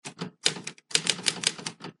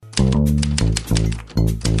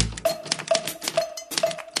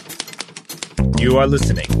You are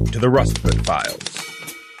listening to the Rustfoot Files.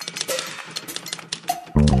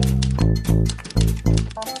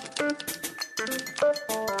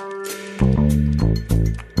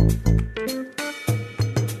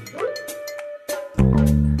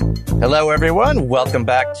 Hello, everyone. Welcome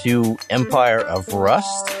back to Empire of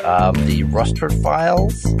Rust, the Rustfoot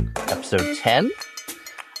Files, episode 10.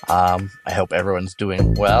 I hope everyone's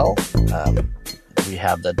doing well. We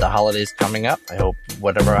have the holidays coming up. I hope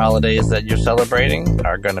whatever holidays that you're celebrating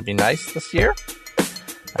are going to be nice this year.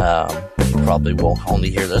 You probably will only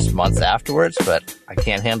hear this months afterwards, but I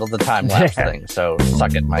can't handle the time-lapse thing, so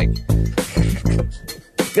suck it, Mike.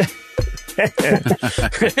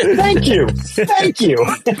 Thank you.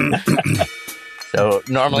 So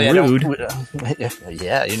normally Rude. I don't...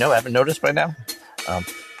 Yeah, I haven't noticed by now.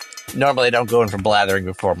 Normally I don't go in for blathering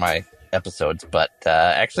before my episodes, but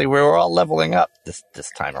actually we were all leveling up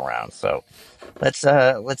this time around. So let's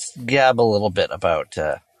gab a little bit about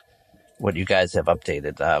what you guys have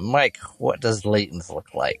updated. Mike, what does Layton's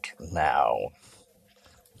look like now?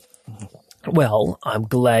 Well, I'm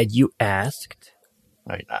glad you asked.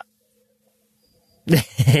 No, you're not.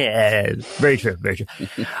 Very true.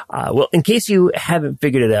 Well, in case you haven't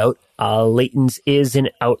figured it out, Layton's is an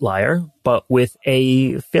outlier, but with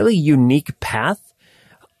a fairly unique path.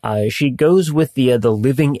 She goes with the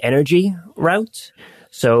living energy route.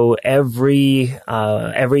 So every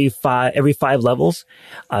 5 levels,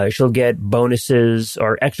 she'll get bonuses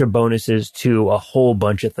or extra bonuses to a whole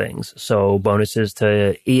bunch of things. So bonuses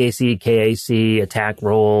to EAC, KAC, attack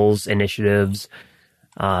rolls, initiatives,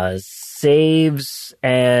 saves,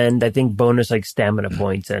 and I think bonus like stamina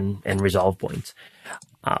points and resolve points.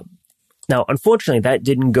 Now, unfortunately, that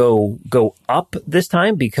didn't go up this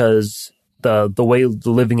time because the way the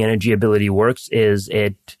living energy ability works is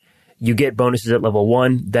you get bonuses at level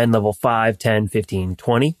 1, then level 5, 10, 15,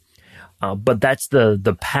 20. But that's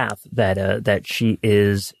the path that she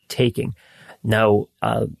is taking. Now,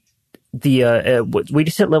 we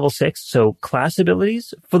just hit level 6, so class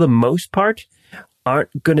abilities, for the most part,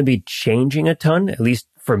 aren't going to be changing a ton, at least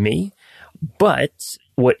for me. But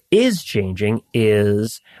what is changing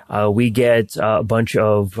is we get a bunch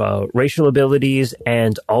of racial abilities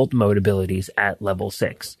and alt mode abilities at level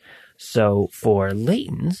 6. So for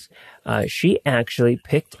Layton's, she actually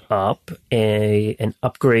picked up an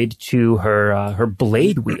upgrade to her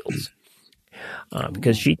blade wheels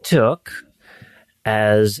because she took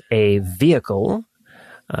as a vehicle.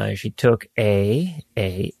 She took a.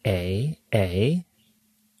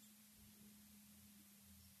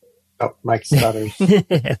 Oh, Mike stutters.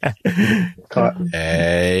 Caught.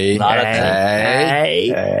 Hey.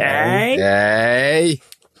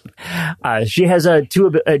 She has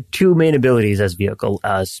two main abilities as vehicle,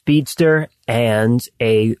 speedster and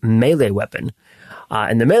a melee weapon.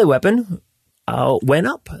 And the melee weapon went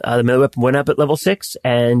up. The melee weapon went up at level 6,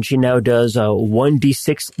 and she now does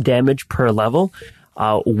 1d6 damage per level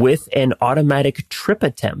with an automatic trip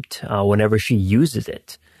attempt whenever she uses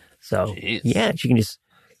it. So, Jeez. Yeah, she can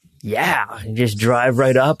just drive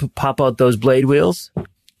right up, pop out those blade wheels.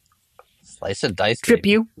 Slice and dice. Trip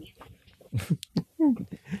you.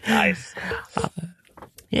 Nice.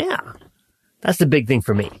 Yeah. That's the big thing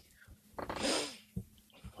for me.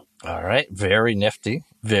 All right. Very nifty.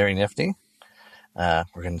 Very nifty. We're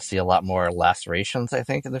going to see a lot more lacerations, I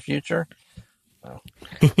think, in the future. All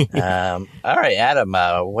right, Adam,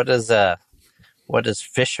 what is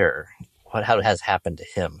Fisher? How has happened to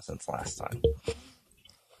him since last time?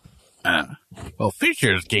 Well,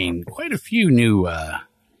 Fisher's gained quite a few new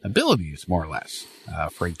abilities, more or less,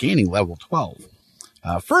 for gaining level 12.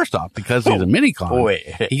 First off, because he's a minicon, boy.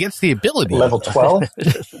 He gets the ability. Level 12?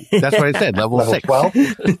 That's what I said, level 6. 12?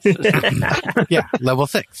 Yeah, level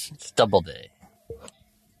 6. It's double day.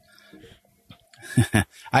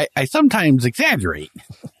 I sometimes exaggerate.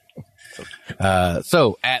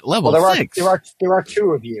 So at level 6... There are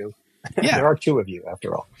two of you. Yeah. There are two of you,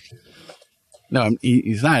 after all. No,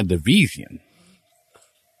 he's not a Divisian.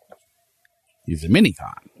 He's a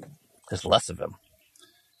minicon. There's less of him.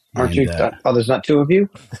 Aren't you? There's not two of you?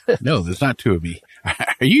 No, there's not two of me.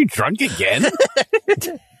 Are you drunk again?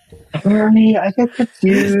 Ernie, I get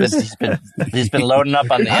confused. He's been loading up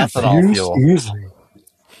on the ethanol fuel.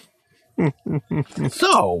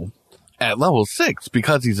 So, at level 6,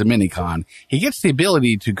 because he's a minicon, he gets the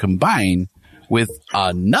ability to combine with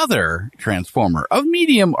another transformer of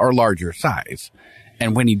medium or larger size.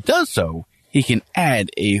 And when he does so, he can add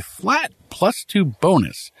a flat +2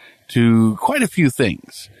 bonus to quite a few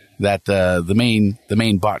things that the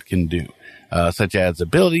main bot can do, such as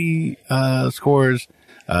ability scores,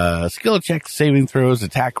 skill checks, saving throws,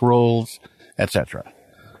 attack rolls, etc.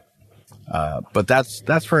 But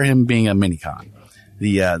that's for him being a minicon.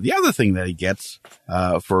 The other thing that he gets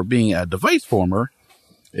for being a device former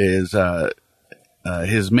is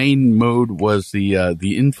his main mode was the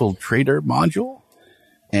infiltrator module,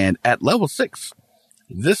 and at level 6,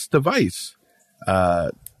 this device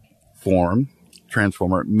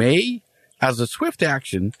transformer may, as a swift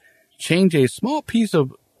action, change a small piece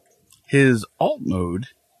of his alt mode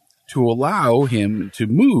to allow him to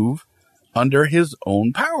move under his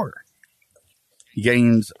own power. He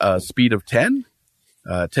gains a speed of 10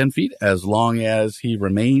 feet as long as he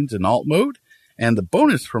remains in alt mode, and the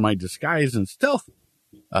bonus for my disguise and stealth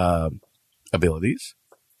abilities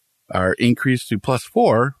are increased to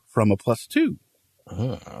 +4 from a +2.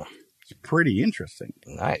 Oh, It's pretty interesting.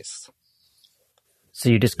 nice. So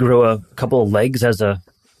you just grow a couple of legs as a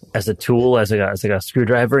tool, as a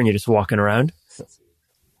screwdriver, and you're just walking around.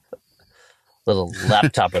 Little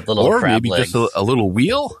laptop with little Or crab maybe legs. just a little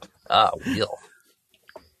wheel. Wheel.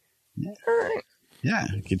 All right. Yeah,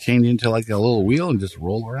 you can change into like a little wheel and just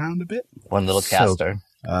roll around a bit. One little So- caster.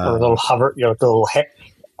 Or a little hover, the little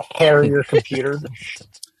hair in your computer.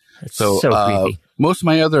 It's So, so creepy. most of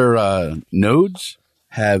my other nodes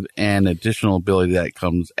have an additional ability that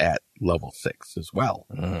comes at level 6 as well.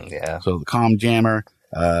 Yeah. So the comm jammer,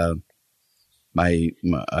 the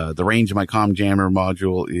range of my comm jammer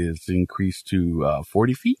module is increased to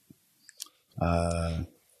 40 feet.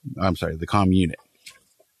 I'm sorry, the comm unit,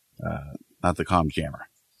 not the comm jammer.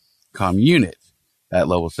 Comm unit at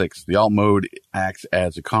level 6. The alt mode acts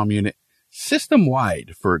as a comm unit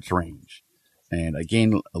system-wide for its range. And I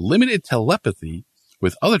gain a limited telepathy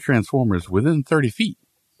with other transformers within 30 feet.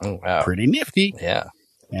 Oh, wow. Pretty nifty. Yeah.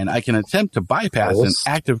 And I can attempt to bypass an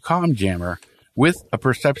active comm jammer with a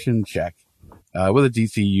perception check, with a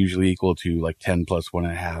DC usually equal to like 10 plus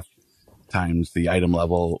 1.5 times the item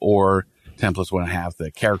level, or 10 plus 1.5 the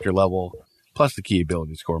character level, plus the key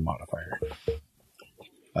ability score modifier.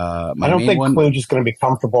 I don't think Kluge is going to be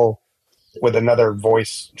comfortable with another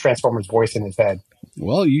Transformer's voice in his head.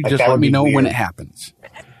 Well, you Like, just that let would me be know when weird. it happens.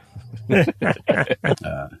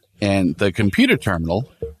 And the computer terminal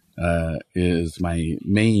is my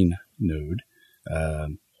main node.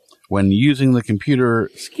 When using the computer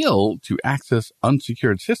skill to access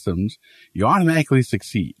unsecured systems, you automatically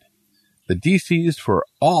succeed. The DCs for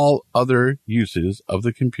all other uses of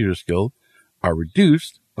the computer skill are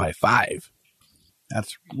reduced by 5.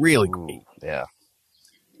 That's really great. Yeah.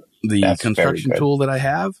 The That's construction very good. tool that I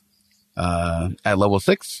have at level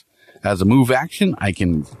 6, as a move action, I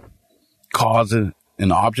can cause an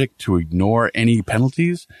object to ignore any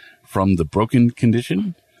penalties from the broken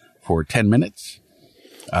condition for 10 minutes.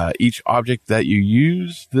 Each object that you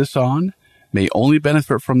use this on may only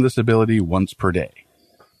benefit from this ability once per day.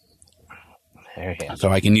 Very handy. So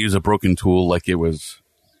I can use a broken tool like it was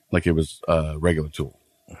a regular tool.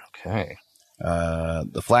 Okay.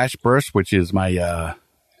 The flash burst, which is my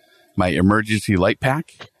my emergency light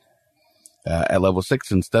pack, at level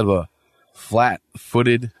 6, instead of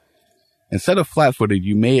flat-footed,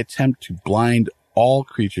 you may attempt to blind all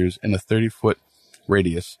creatures in a 30-foot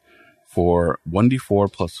radius for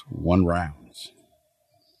 1d4 plus 1 rounds.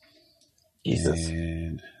 Jesus.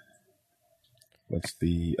 And what's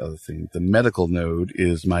the other thing? The medical node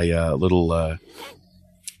is my little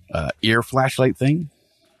ear flashlight thing.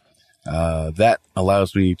 That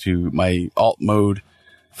allows me to, my alt mode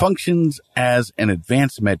functions as an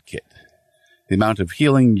advanced med kit. The amount of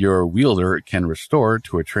healing your wielder can restore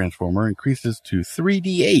to a transformer increases to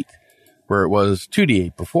 3d8, where it was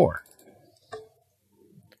 2d8 before.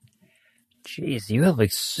 Jeez, you have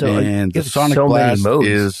like And the Sonic Blast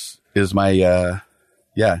is my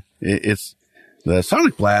it's the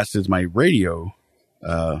Sonic Blast is my radio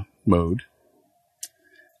mode.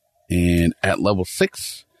 And at level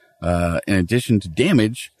 6, in addition to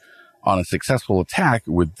damage on a successful attack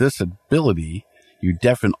with this ability, you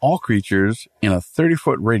deafen all creatures in a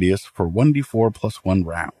 30-foot radius for 1d4 plus 1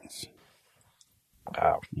 rounds.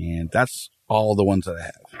 Wow. And that's all the ones that I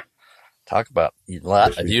have. Talk about a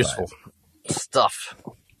lot of useful stuff.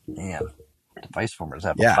 Man, device formers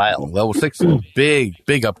have a Yeah, pile. level 6 is a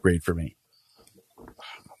big upgrade for me.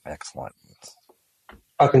 Excellent.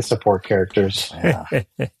 Fucking support characters. Yeah.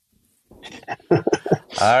 All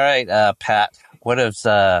right, Pat. What does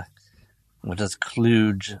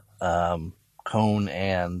Kluge, Cone,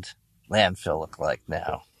 and Landfill look like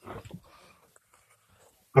now?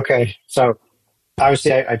 Okay, so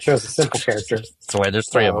obviously I chose a simple character. So wait, there's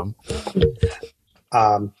 3 of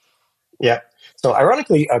them. Yeah. So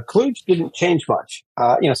ironically, Kluge didn't change much.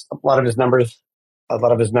 A lot of his numbers a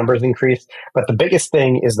lot of his numbers increase. But the biggest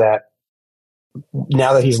thing is that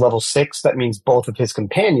now that he's level 6, that means both of his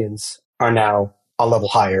companions are now a level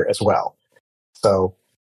higher as well. So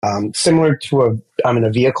similar to I'm in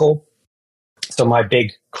a vehicle. So my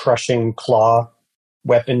big crushing claw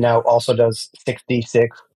weapon now also does 6d6,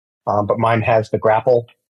 but mine has the grapple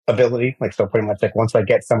ability. Like, so pretty much like once I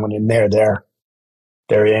get someone in there,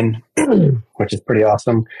 they're in, which is pretty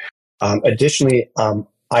awesome. Additionally,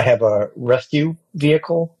 I have a rescue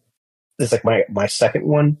vehicle. This is like my second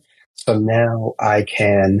one. So now I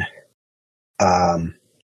can,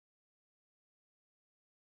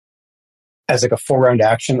 as like a 4-round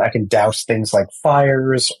action, I can douse things like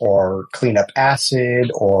fires or clean up acid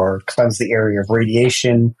or cleanse the area of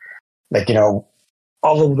radiation. Like, you know,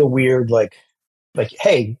 all of the weird, like,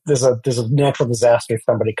 hey, there's a natural disaster.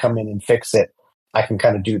 Somebody come in and fix it. I can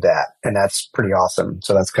kind of do that. And that's pretty awesome.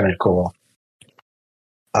 So that's kind of cool.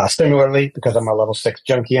 Similarly, because I'm a level 6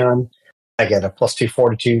 Junkion, I get a +2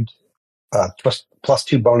 fortitude,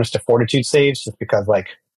 +2 bonus to fortitude saves, just because like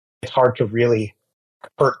it's hard to really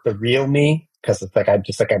hurt the real me, because it's like I'm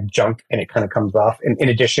junk and it kind of comes off. And in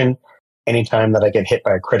addition, anytime that I get hit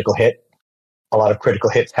by a critical hit, a lot of critical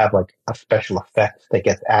hits have like a special effect that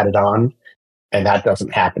gets added on, and that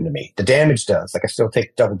doesn't happen to me. The damage does. Like I still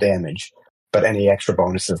take double damage, but any extra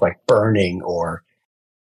bonuses like burning or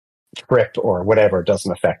trip or whatever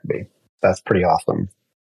doesn't affect me. That's pretty awesome.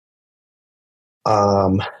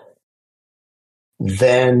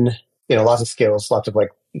 Then, you know, lots of skills, lots of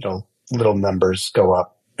like, you know, little numbers go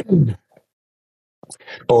up.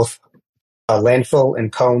 Both Landfill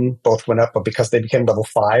and Cone both went up, but because they became level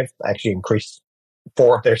 5, I actually increased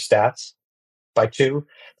 4 of their stats by 2.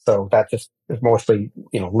 So that just is mostly,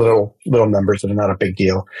 you know, little numbers that are not a big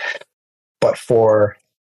deal. But for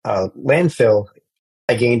Landfill,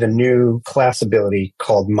 I gained a new class ability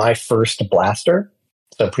called My First Blaster.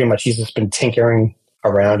 So pretty much he's just been tinkering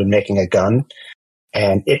around and making a gun.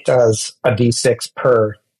 And it does a d6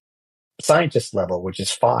 per scientist level, which is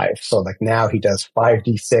 5. So like now he does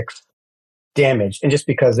 5d6 damage. And just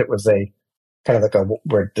because it was a kind of like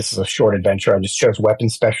where this is a short adventure, I just chose weapon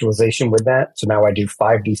specialization with that. So now I do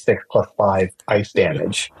 5d6 plus 5 ice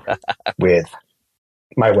damage with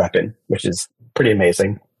my weapon, which is pretty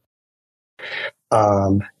amazing.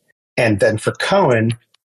 And then for Cohen,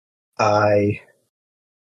 I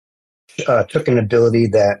took an ability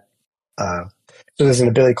that so there's an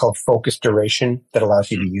ability called Focus Duration that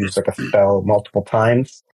allows you to use like a spell multiple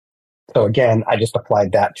times. So again, I just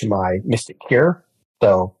applied that to my Mystic Cure.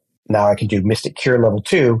 So now I can do Mystic Cure level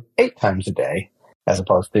 2 8 times a day as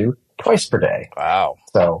opposed to twice per day. Wow.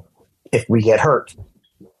 So if we get hurt,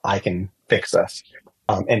 I can fix us.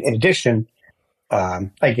 And in addition,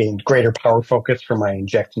 I gained greater power focus for my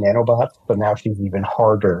Inject nanobots, so now she's even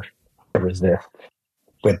harder to resist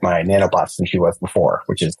with my nanobots than she was before,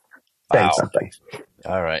 which is saying something.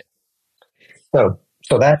 All right. So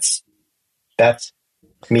that's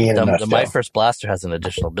me in a nutshell. The My First Blaster has an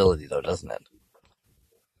additional ability, though, doesn't it?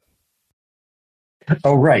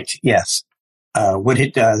 Oh, right. Yes. What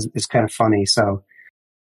it does is kind of funny. So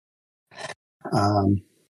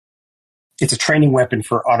it's a training weapon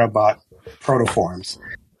for Autobot protoforms.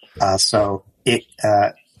 So it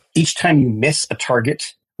each time you miss a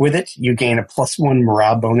target with it, you gain a +1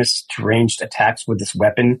 morale bonus to ranged attacks with this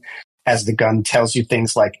weapon, as the gun tells you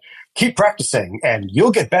things like, keep practicing and you'll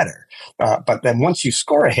get better. But then once you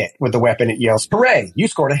score a hit with the weapon, it yells, hooray, you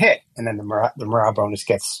scored a hit. And then the morale bonus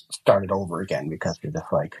gets started over again because you're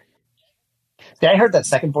just like... See, I heard that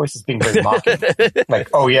second voice as being very mocking. Like,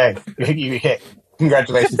 oh yeah, you hit.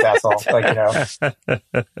 Congratulations, asshole. Like, you know.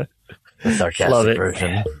 The sarcastic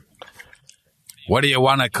version. What do you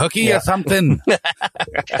want, a cookie or something?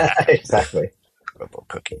 Exactly. Purple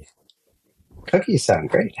cookie. Cookies sound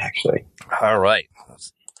great, actually. All right.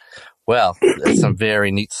 Well, that's some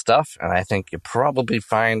very neat stuff, and I think you'll probably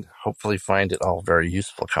hopefully find it all very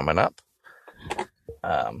useful coming up.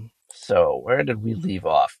 So where did we leave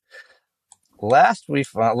off? Last we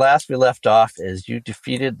left off is you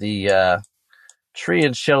defeated the tree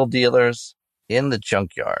and shell dealers in the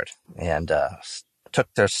junkyard and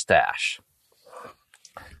took their stash.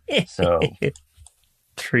 So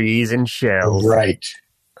trees and shells, right?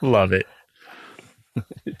 Love it.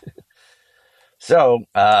 So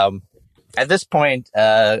at this point,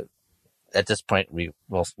 we'll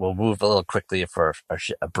move a little quickly for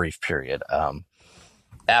a brief period.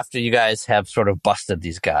 After you guys have sort of busted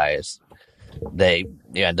these guys, you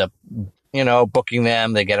end up, booking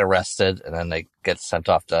them. They get arrested, and then they get sent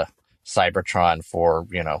off to Cybertron for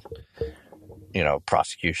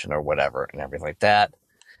prosecution or whatever and everything like that.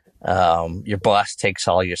 Your boss takes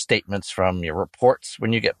all your statements from your reports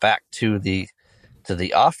when you get back to the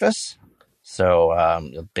office.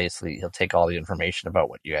 So basically, he'll take all the information about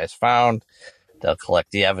what you guys found. They'll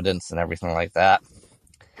collect the evidence and everything like that.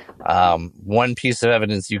 One piece of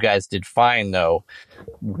evidence you guys did find, though,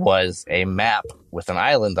 was a map with an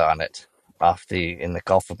island on it in the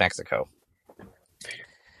Gulf of Mexico.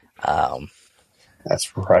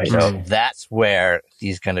 That's right. So that's where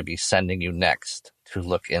he's going to be sending you next to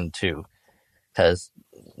look into, because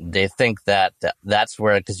they think that's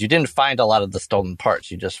where, because you didn't find a lot of the stolen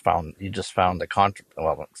parts. You just found the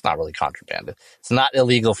well, it's not really contraband. It's not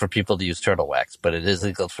illegal for people to use turtle wax, but it is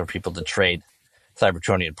legal for people to trade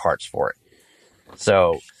Cybertronian parts for it.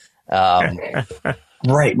 So,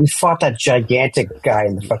 right, we fought that gigantic guy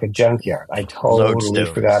in the fucking junkyard. I totally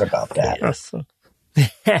forgot about that. Yes.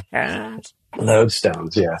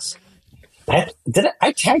 Lodestones, yes. I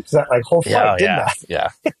tanked that like whole fight, didn't I? Yeah.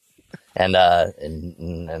 And I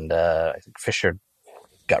think Fisher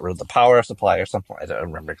got rid of the power supply or something. I don't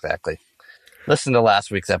remember exactly. Listen to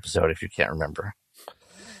last week's episode if you can't remember.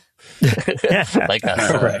 Like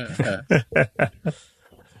us. Right.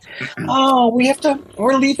 Oh,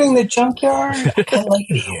 we're leaving the junkyard. I can't like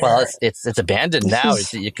it here. Well, it's abandoned now.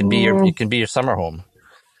 It can be your summer home.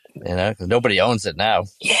 You know, 'cause nobody owns it now.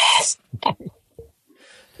 Yes.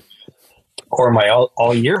 Or my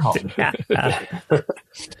all year home.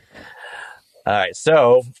 All right,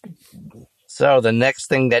 so the next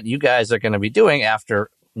thing that you guys are going to be doing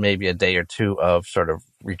after maybe a day or two of sort of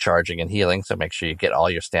recharging and healing, so make sure you get all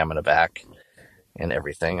your stamina back and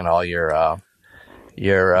everything, and all your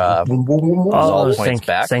points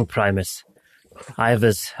back. Thank Primus. I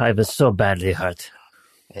was so badly hurt.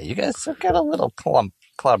 Yeah, you guys have got a little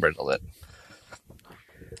clobbered a bit.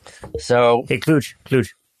 So, hey, Kluge,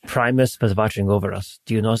 Primus was watching over us.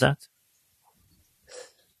 Do you know that?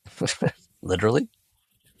 Literally?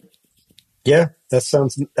 Yeah, that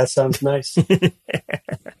sounds nice.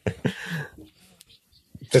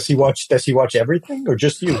 Does he watch everything or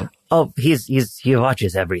just you? Oh, he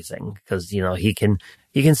watches everything because he can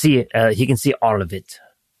see all of it.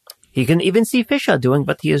 He can even see Fisher doing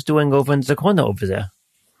what he is doing over in the corner over there.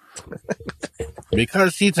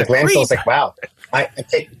 Because he's a Glenn creep. feels like, wow.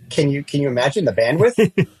 Can you imagine the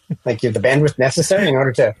bandwidth? Like, you have the bandwidth necessary in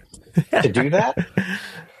order to do that?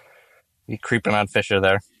 You creeping on Fisher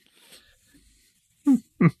there?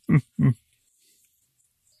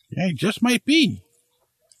 Yeah, he just might be.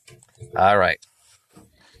 All right.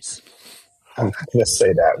 I'm not going to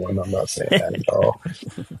say that one. I'm not saying that at all.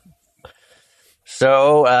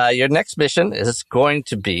 So your next mission is going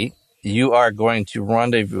to be, you are going to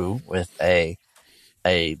rendezvous with a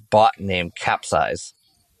bot named Capsize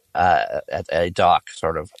at a dock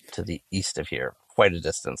sort of to the east of here, quite a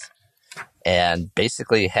distance, and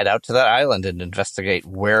basically head out to that island and investigate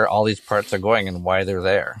where all these parts are going and why they're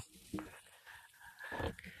there.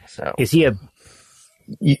 So is he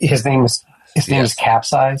his name is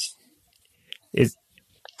Capsize?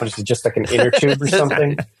 But is it just like an inner tube or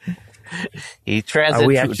something? He transit. Are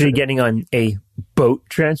we actually getting on a boat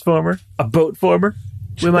transformer? A boat former,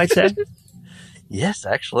 we might say? Yes,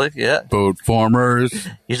 actually, yeah. Boat formers.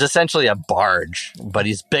 He's essentially a barge, but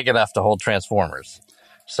he's big enough to hold transformers.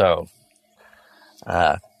 So,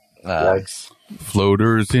 Yikes.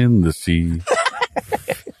 Floaters in the sea.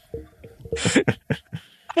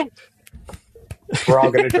 We're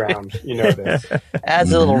all going to drown. You know this.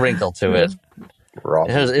 adds a little wrinkle to it. We're all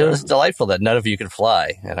It was delightful that none of you could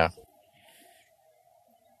fly, you know.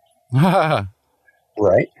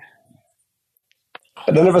 right.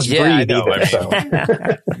 But none of us Yeah, I breathe know, either. So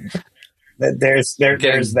there's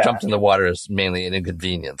Getting that. jumped in the water is mainly an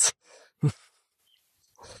inconvenience.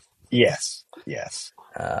 Yes.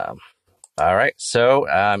 All right. So,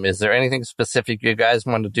 is there anything specific you guys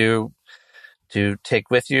want to do to take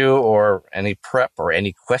with you, or any prep or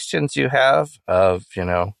any questions you have of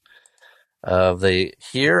the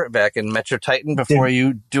here back in Metro Titan before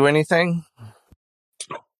you do anything?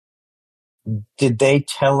 Did they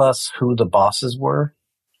tell us who the bosses were?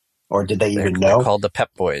 Or did they even know? They're called the Pep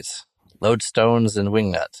Boys. Lodestones and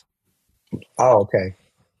Wingnut. Oh, okay.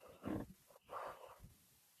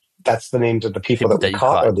 That's the names of the people that we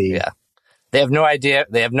caught? Or the... Yeah. They have no idea.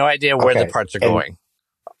 They have no idea where the parts are going,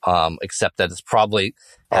 except that it's probably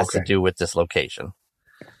has to do with this location.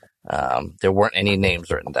 There weren't any names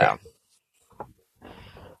written down.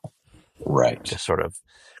 Right. Just sort of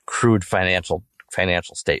crude financial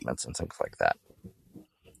statements and things like that.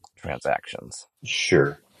 Transactions.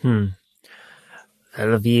 Sure.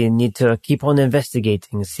 Well, we need to keep on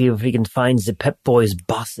investigating, see if we can find the Pep Boys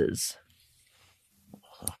bosses.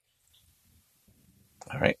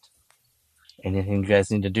 All right. Anything you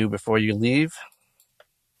guys need to do before you leave?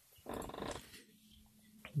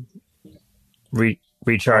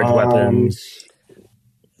 Recharge weapons.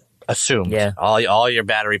 Assumed. Yeah. All your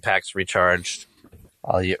battery packs recharged.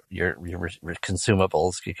 All your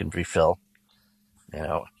consumables you can refill.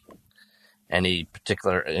 Any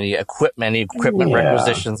equipment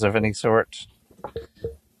requisitions of any sort.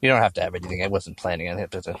 You don't have to have anything. I wasn't planning on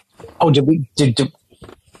it. Oh, did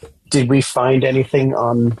we find anything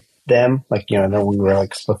on them? Like, then we were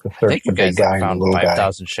like supposed to I search think you the big guys guy and the found little guy.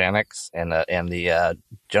 5,000 Shaniks and the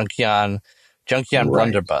Junkion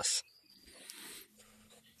blunderbuss.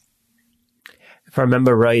 If I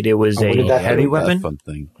remember right, it was a heavy weapon.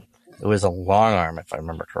 Something. It was a long arm, if I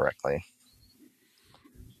remember correctly.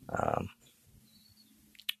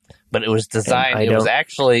 But it was designed. It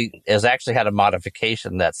actually had a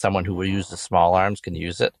modification that someone who will use the small arms can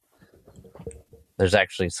use it. There's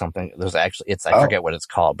actually something. I forget what it's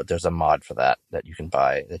called, but there's a mod for that you can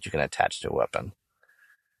buy that you can attach to a weapon.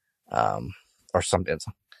 Or something.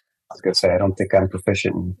 I was gonna say I don't think I'm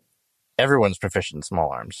proficient in. Everyone's proficient in small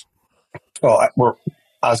arms. Well,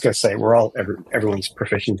 I was gonna say everyone's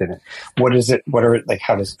proficient in it. What is it? What are it like?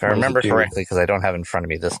 How does? If I remember correctly, because I don't have it in front of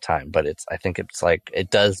me this time, but I think it's like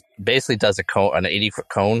it does a cone, an 80-foot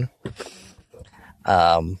cone.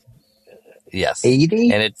 Yes,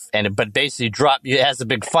 80, but basically it has a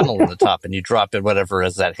big funnel in the top, and you drop it whatever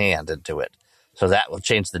is at hand into it, so that will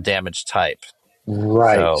change the damage type.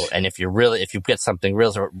 Right. So, and if you get something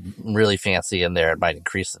really fancy in there, it might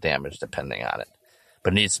increase the damage depending on it.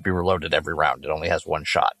 But it needs to be reloaded every round. It only has one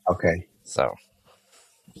shot. Okay. So.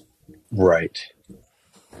 Right.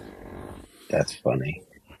 That's funny.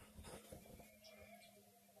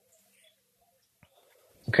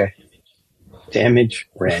 Okay. Damage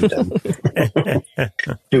random.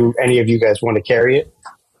 Do any of you guys want to carry it?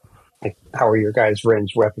 Like, how are your guys'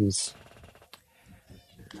 ranged weapons?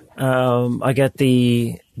 I got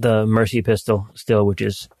the Mercy pistol still, which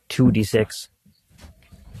is 2d6.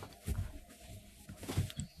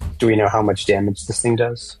 Do we know how much damage this thing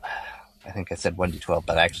does? I think I said 1d12,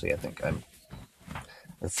 but actually I think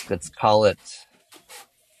let's call it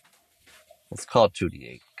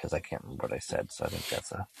 2d8 because I can't remember what I said, so I think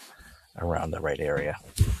that's around the right area.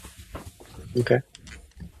 Okay.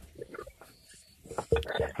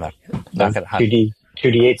 I'm not going to hunt.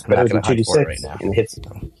 2d8's better than 2d6 right now. and hits.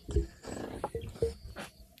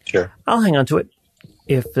 Sure. I'll hang on to it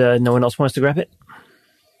if no one else wants to grab it.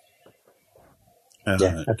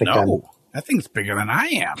 Yeah, I think no. That thing's bigger than I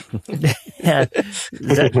am. that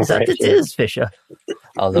it is, Fisher.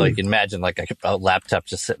 Although you can imagine like a laptop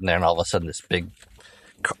just sitting there and all of a sudden this big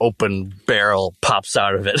open barrel pops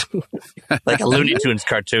out of it. Like a Looney Tunes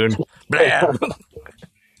cartoon. Blam!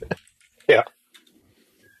 Yeah.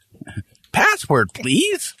 Password,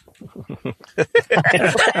 please.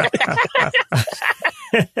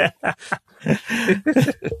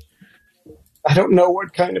 I don't know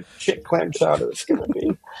what kind of shit clam chowder it's going to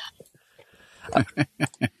be.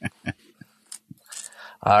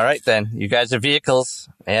 All right, then. You guys are vehicles,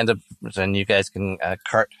 and you guys can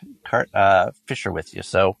cart Fisher with you.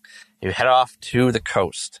 So you head off to the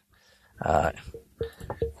coast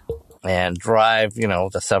and drive,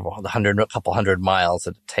 the couple hundred miles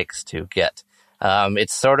that it takes to get.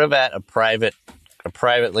 It's sort of at a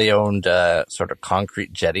privately owned sort of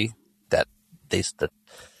concrete jetty that they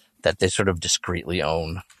sort of discreetly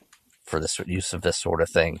own for this use of this sort of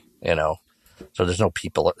thing, So there's no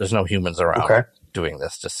humans around doing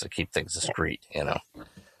this just to keep things discreet,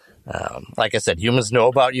 Like I said, humans know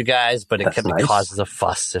about you guys, but it causes a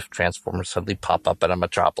fuss if Transformers suddenly pop up at a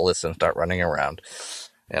metropolis and start running around,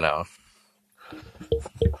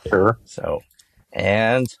 Sure. So,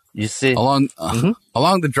 and you see along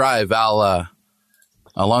the drive,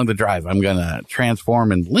 I'm gonna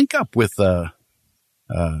transform and link up with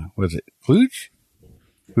what is it, Kluge?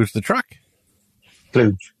 Who's the truck?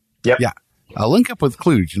 Kluge. Yep. Yeah. I'll link up with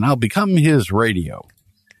Kluge and I'll become his radio.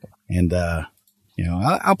 And,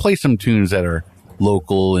 I'll play some tunes that are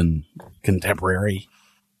local and contemporary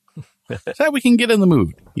so that we can get in the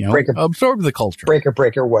mood, absorb the culture. Breaker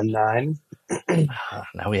 19.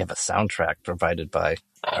 Now we have a soundtrack provided by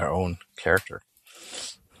our own character.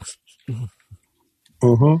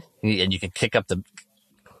 Mm-hmm. And you can kick up the...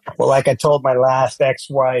 Well, like I told my last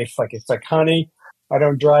ex-wife, it's like, honey, I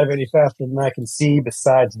don't drive any faster than I can see.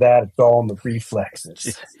 Besides that, it's all in the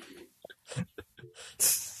reflexes.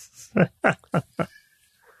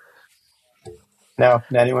 No,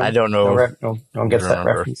 anyone? I don't know. No one gets that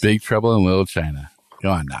reference. Big Trouble in Little China. Go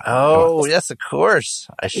on now. Oh, yes, of course.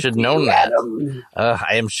 I should have known that.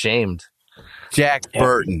 I am shamed. Jack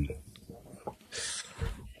Burton.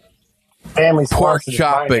 Family Pork sponsored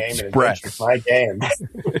Chop my name and Express. adventure's my game.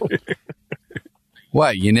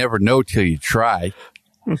 What? You never know till you try.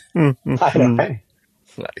 Nice.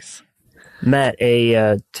 Matt,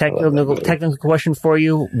 a technical question for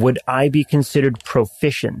you. Would I be considered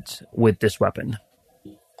proficient with this weapon?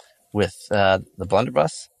 With the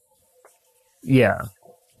blunderbuss? Yeah.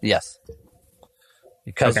 Yes.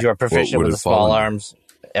 Because Okay. you're proficient What would with it the small fall under? arms,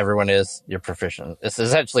 everyone is. You're proficient. It's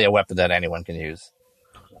essentially a weapon that anyone can use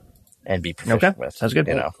and be proficient Okay. with. Sounds good.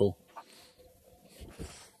 You know, Cool.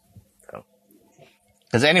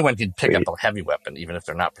 because anyone can pick up a heavy weapon, even if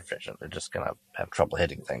they're not proficient. They're just gonna have trouble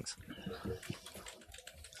hitting things.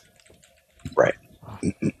 Right.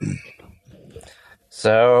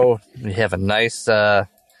 So you have a nice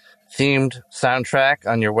themed soundtrack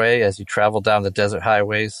on your way as you travel down the desert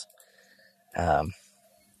highways. You know,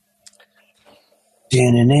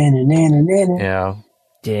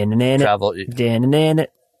 travel. You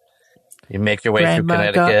make your way through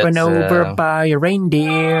Grandma got Connecticut. run over by a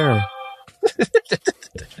reindeer.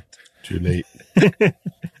 Too late.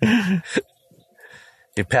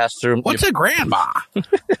 You pass through. What's a grandma?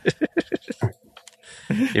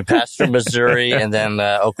 You pass through Missouri and then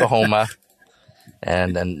Oklahoma,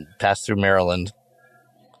 and then pass through Maryland.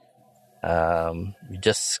 You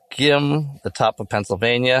just skim the top of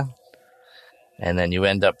Pennsylvania, and then you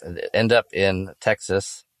end up in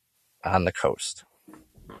Texas on the coast.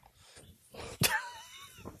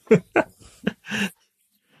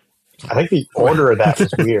 I think the order of that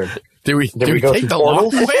was weird. Did we go take through the long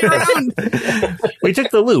portals? way around? We took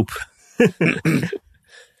the loop.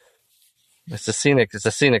 It's a scenic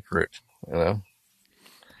route, you know.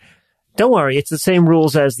 Don't worry, it's the same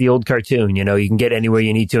rules as the old cartoon. You know, you can get anywhere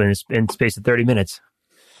you need to in space of 30 minutes.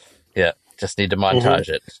 Yeah, just need to montage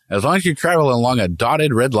it. As long as you travel along a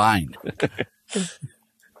dotted red line.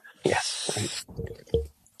 Yes.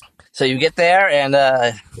 So you get there, and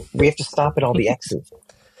We have to stop at all the X's.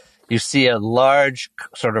 you see a large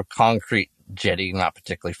sort of concrete jetty, not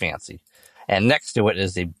particularly fancy. And next to it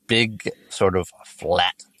is a big sort of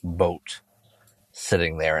flat boat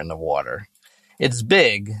sitting there in the water. It's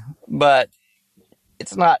big, but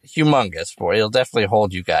it's not humongous for you. It'll definitely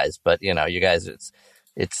hold you guys, but you know, you guys,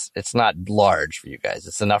 it's not large for you guys.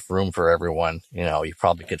 It's enough room for everyone. You know, you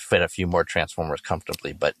probably could fit a few more Transformers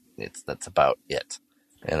comfortably, but that's about it.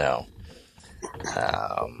 You know.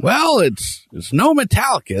 Well, it's no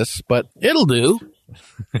Metallicus, but it'll do.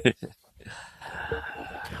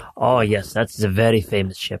 Oh, yes, that's a very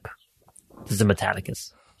famous ship. This is a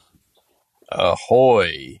Metallicus.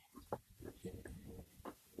 Ahoy!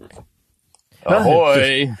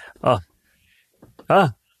 Ahoy!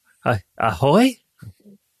 Ahoy?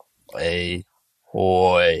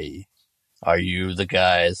 Ahoy! Are you the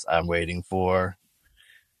guys I'm waiting for?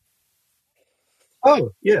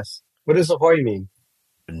 Oh, yes. What does ahoy mean?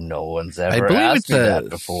 No one's I ever believe asked it's me a that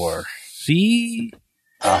before.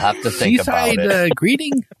 I'll have to think about seaside it.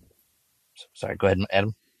 greeting. Sorry, go ahead,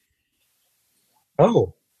 Adam.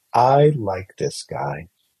 Oh, I like this guy.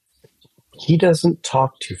 He doesn't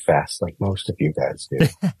talk too fast like most of you guys do.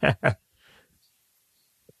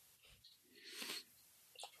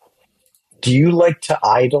 Do you like to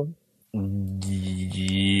idle?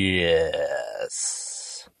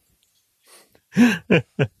 Yes.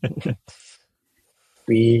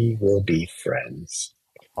 We will be friends.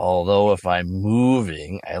 Although if I'm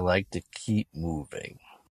moving, I like to keep moving.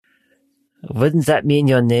 Wouldn't that mean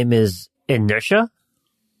your name is Inertia?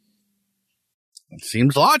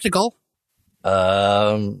 Seems logical.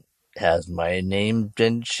 Has my name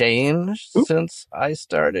been changed since I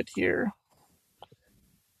started here?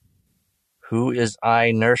 Who is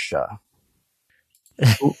Inertia?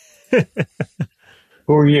 Who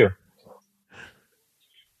are you?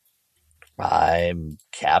 I'm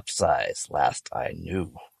capsized last I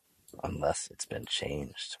knew. Unless it's been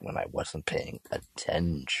changed when I wasn't paying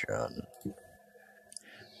attention.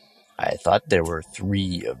 I thought there were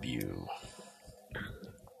 3 of you.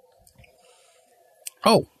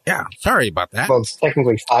 Oh, yeah. Sorry about that. Well, it's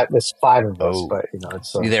technically 5. There's 5 of us, Oh. but you know,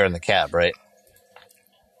 it's You're there in the cab, right?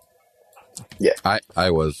 I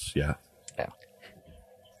was, yeah.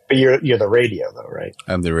 but you're the radio though, right?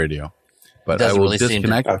 I'm the radio. But I Doesn't will really seem to-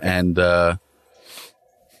 disconnect Okay. and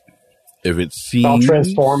if it seems... I'll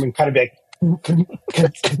transform and kind of be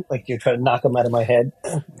like you're trying to knock him out of my head.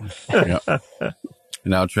 Yeah.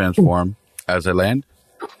 And I'll transform as I land.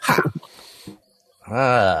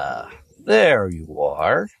 Ah, there you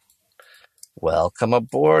are. Welcome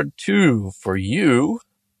aboard, too, for you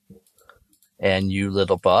and you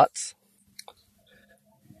little bots.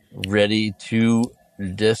 Ready to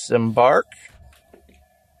disembark?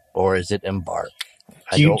 Or is it embark?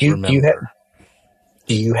 I don't remember.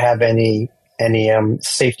 Do you have any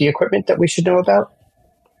safety equipment that we should know about?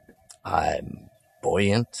 I'm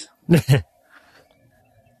buoyant.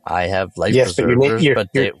 I have life Yes, but preservers,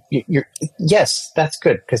 yes, that's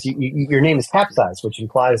good because your name is capsized, which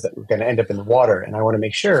implies that we're going to end up in the water, and I want to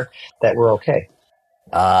make sure that we're okay.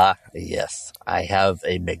 Yes, I have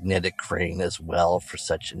a magnetic crane as well for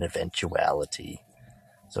such an eventuality.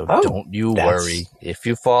 So don't you worry. If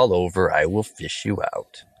you fall over, I will fish you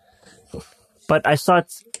out. But I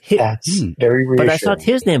thought that's very reassuring. But I thought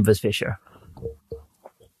his name was Fisher.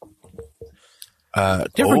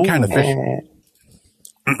 Different kind of fish.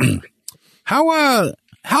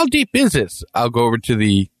 How deep is this? I'll go over to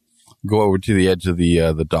the edge of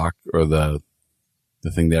the dock or the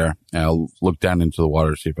thing there, and I'll look down into the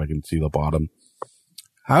water to see if I can see the bottom.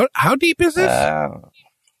 How deep is this?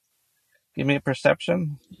 Give me a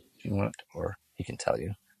perception if you want, or he can tell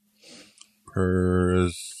you.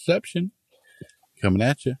 Perception coming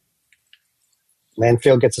at you.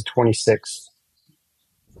 Landfill gets a 26.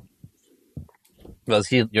 Well,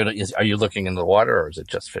 are you looking in the water, or is it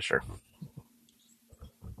just Fisher?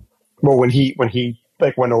 Well, when he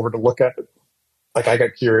went over to look at it, I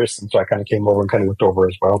got curious, and so I kind of came over and kind of looked over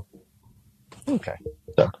as well. Okay.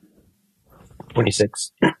 So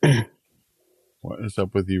 26. What is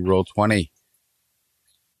up with you? Roll 20.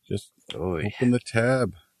 Just open the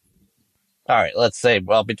tab. All right. Let's say,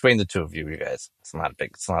 between the two of you guys, it's not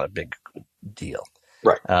a big deal.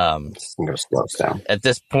 Right. I'm going to slow us down. At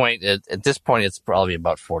this point, it's probably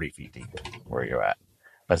about 40 feet deep where you're at,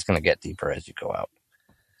 but it's going to get deeper as you go out.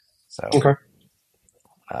 So, okay.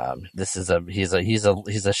 This is he's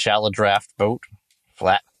a shallow draft boat,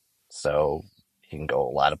 flat, so he can go a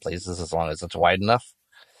lot of places as long as it's wide enough.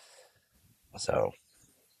 So,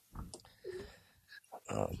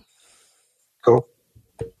 cool.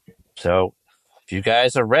 So, if you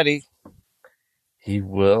guys are ready, he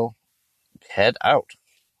will head out.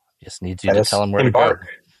 Just needs you to tell him where to go.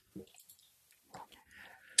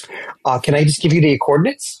 Can I just give you the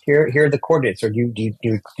coordinates? Here are the coordinates, or do you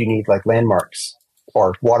need landmarks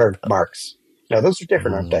or water marks? No, those are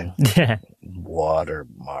different, aren't they?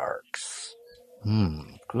 Watermarks.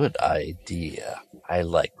 Good idea. I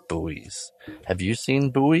like buoys. Have you seen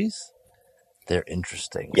buoys? They're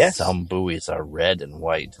interesting. Yes. Some buoys are red and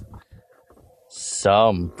white.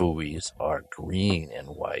 Some buoys are green and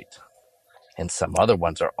white. And some other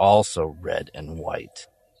ones are also red and white.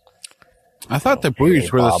 I thought the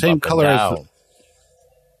buoys were the same color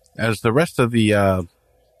as the rest of the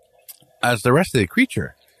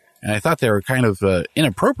creature, and I thought they were kind of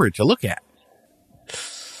inappropriate to look at.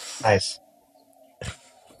 Nice.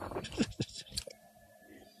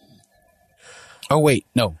 Oh wait,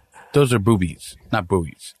 no, those are boobies, not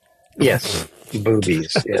buoys. Yes,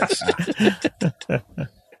 boobies. Yes.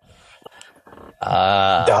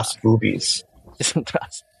 Das boobies.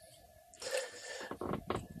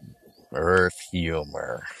 Earth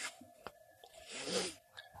humor.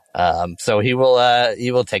 So he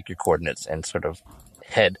will take your coordinates and sort of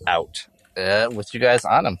head out with you guys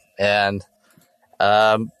on him. And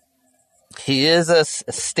he is a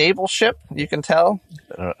stable ship, you can tell.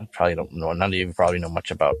 Probably don't know. None of you probably know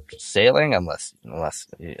much about sailing, unless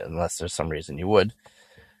there's some reason you would.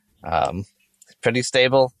 Pretty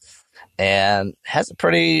stable, and has a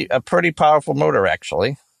pretty powerful motor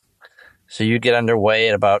actually. So you get underway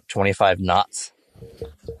at about 25 knots.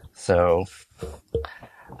 So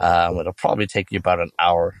it'll probably take you about an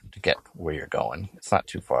hour to get where you're going. It's not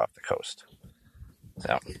too far off the coast.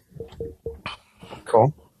 So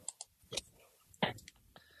cool.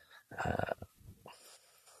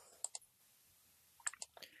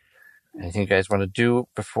 Anything you guys want to do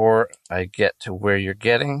before I get to where you're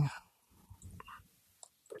getting?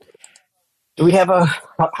 Do we have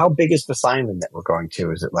how big is the assignment that we're going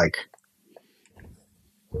to? Is it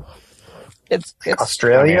it's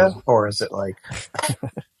Australia, or is it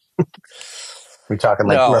we talking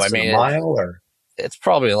less than a mile, or? It's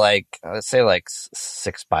probably let's say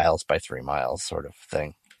 6 miles by 3 miles sort of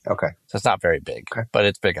thing. Okay. So it's not very big, but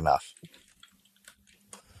it's big enough.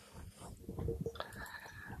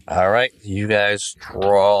 All right. You guys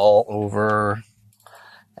trawl over,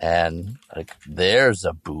 and there's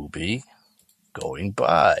a booby going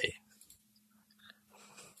by.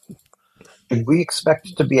 Did we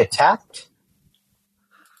expect to be attacked?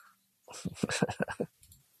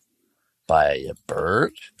 By a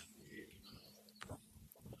bird?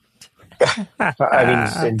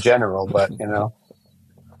 I mean, in general, but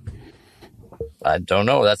I don't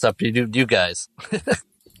know. That's up to you guys.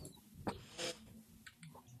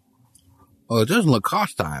 Well, it doesn't look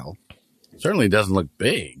hostile. It certainly doesn't look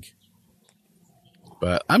big.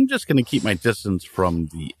 but I'm just going to keep my distance from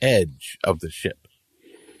the edge of the ship.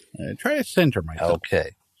 Try to center myself.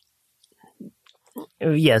 Okay.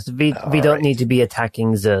 Yes, we All don't right. need to be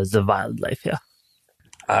attacking the wildlife here.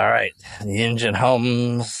 All right. The engine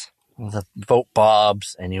hums, the boat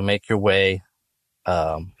bobs, and you make your way.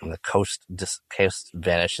 And the coast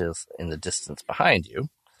vanishes in the distance behind you.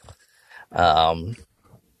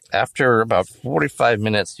 After about 45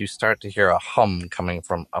 minutes, you start to hear a hum coming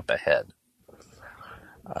from up ahead.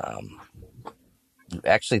 You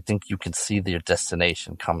actually think you can see your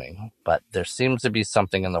destination coming, but there seems to be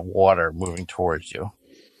something in the water moving towards you.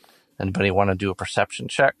 Anybody want to do a perception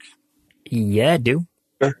check? Yeah, I do.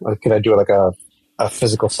 Sure. Or could I do like a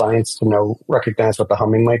physical science to recognize what the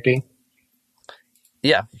humming might be?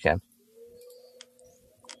 Yeah, you can.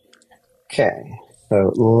 Okay.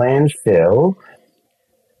 So Landfill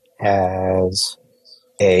has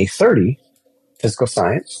a 30 physical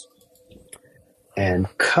science, and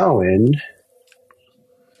Cohen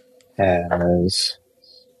has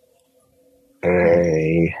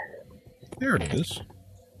a, There it is.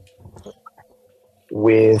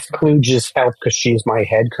 with Kluge's help, because she's my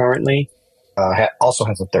head currently, also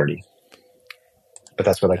has a 30. But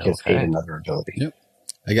that's with like his Okay. 8 another ability. Yep.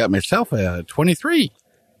 I got myself a 23.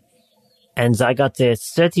 And I got a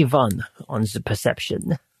 31 on the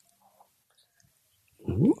perception.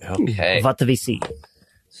 Okay. What do we see?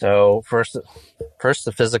 So first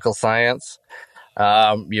the physical science.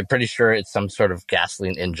 You're pretty sure it's some sort of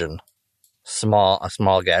gasoline engine, small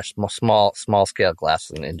scale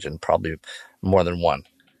gasoline engine, probably more than one.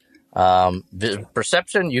 The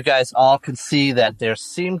perception, you guys all can see that there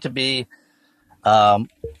seemed to be a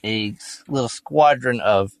little squadron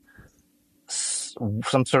of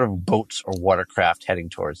some sort of boats or watercraft heading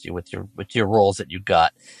towards you. With your rolls that you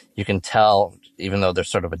got, you can tell, even though they're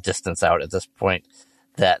sort of a distance out at this point,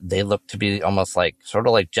 that they look to be almost like sort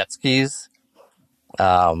of like jet skis,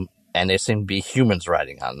 and they seem to be humans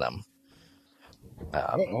riding on them.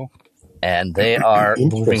 And they are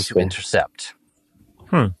moving to intercept.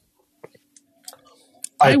 I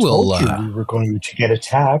I will, told you we were going to get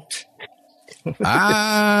attacked.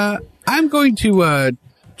 I'm going to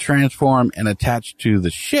transform and attach to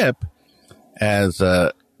the ship as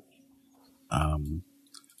a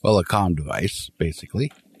comm device,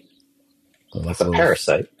 basically. So That's a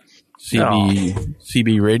parasite.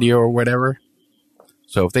 CB radio or whatever.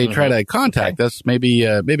 So if they try to contact us, maybe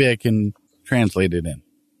I can translate it in.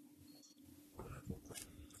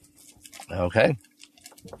 Okay.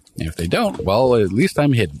 If they don't, well, at least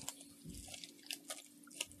I'm hidden.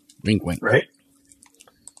 Wink, wink. Right?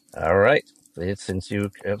 All right. Since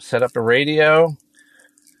you have set up a radio,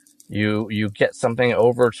 you get something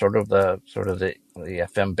over sort of the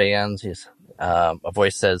FM bands. A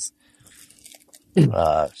voice says,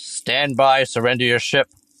 "Stand by, surrender your ship.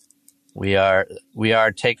 We are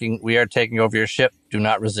taking over your ship. Do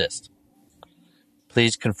not resist.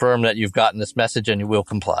 Please confirm that you've gotten this message and you will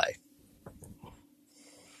comply."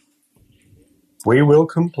 We will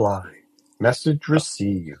comply. Message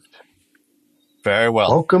received. Very well.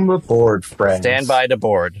 Welcome aboard, friends. Stand by to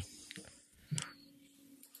board.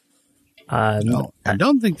 No, I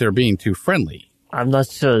don't think they're being too friendly. I'm not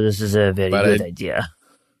sure this is a very good idea.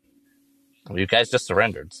 You guys just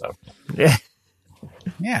surrendered, so.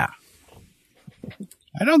 Yeah.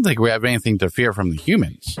 I don't think we have anything to fear from the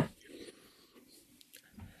humans.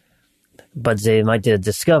 But they might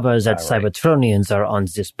discover that All right. Cybertronians are on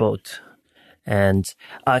this boat. And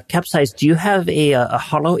Capsize, do you have a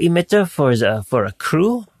hollow emitter for a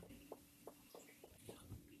crew?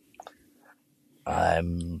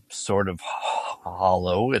 I'm sort of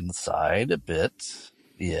hollow inside a bit.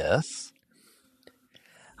 Yes.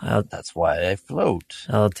 That's why I float.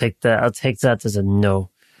 I'll take that as a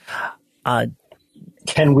no.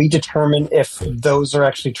 Can we determine if those are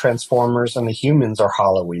actually transformers and the humans are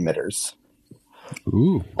hollow emitters?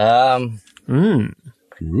 Ooh.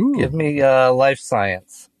 Give me life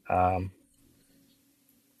science.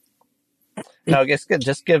 No, just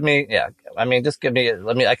give me. Yeah, I mean, just give me.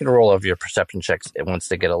 I can roll over your perception checks once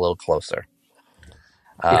they get a little closer.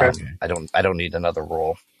 Okay. I don't need another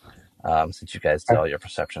roll since you guys did all your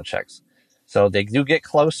perception checks. So they do get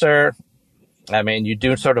closer. I mean, you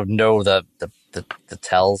do sort of know the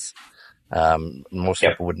tells. Most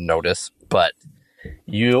people wouldn't notice, but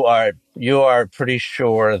you are pretty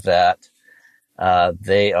sure that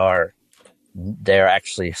they're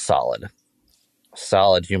actually solid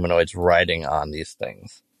humanoids riding on these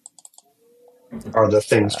things. Are the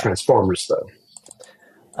things transformers, though?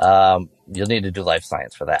 You'll need to do life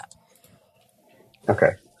science for that.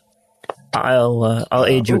 Okay. I'll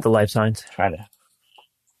aid you with the life science. Trying to.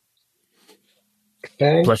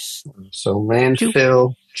 Okay. plus So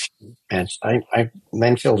landfill, and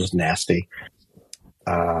landfill is nasty.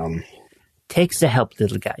 takes the help,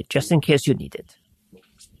 little guy, just in case you need it.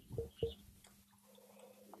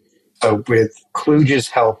 So with Kluge's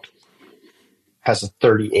help, has a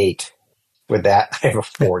 38. With that, I have a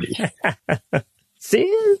 40.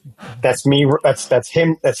 See? That's me. That's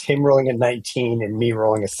him. That's him rolling a 19 and me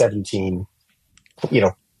rolling a 17.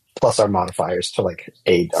 Plus our modifiers to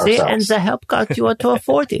aid See, and ourselves. the help got you to a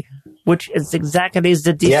 40, which is exactly as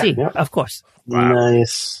the DC, Yeah. of course.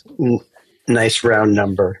 Nice round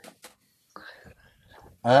number.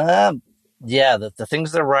 Yeah, the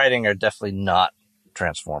things they're riding are definitely not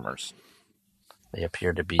Transformers. They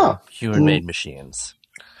appear to be human-made machines.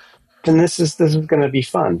 Then this is going to be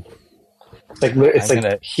fun. It's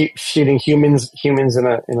shooting humans in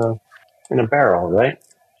a barrel, right?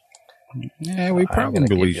 Yeah, we I'm going to probably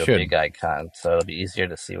give you a should. big icon, so it'll be easier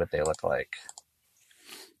to see what they look like.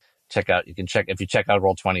 If you check out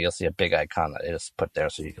Roll20, you'll see a big icon that I just put there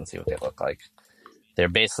so you can see what they look like. They're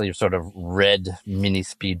basically sort of red mini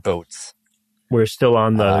speed boats. We're still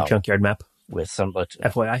on the junkyard map, with some.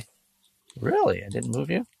 FYI. Really? I didn't move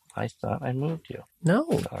you? I thought I moved you. No.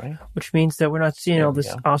 Sorry. Which means that we're not seeing There all we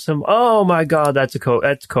this go. awesome. Oh my God, that's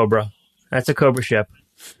Cobra. That's a Cobra ship.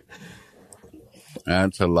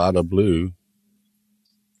 That's a lot of blue.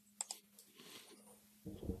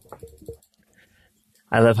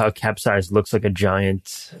 I love how Capsize looks like a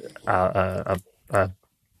giant, a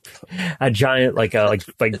giant like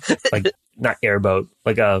not airboat,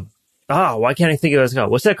 why can't I think of it?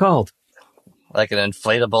 What's that called? Like an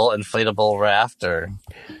inflatable raft or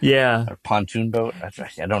pontoon boat. I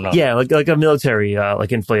don't know. Yeah, like a military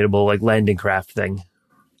inflatable landing craft thing.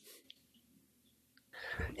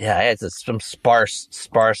 Yeah, I had some sparse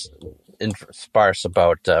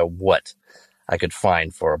about what I could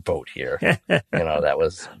find for a boat here. The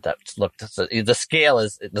scale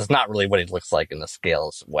is not really what it looks like, and the scale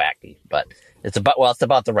is wacky, but it's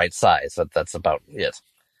about the right size. That's about it.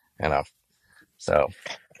 So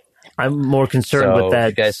I'm more concerned with that.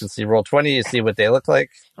 You guys can see Roll20. You see what they look like.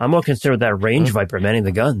 I'm more concerned with that range viper manning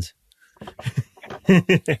the guns.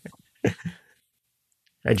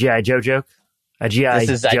 A G.I. Joe joke. A G.I.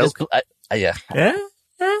 joke.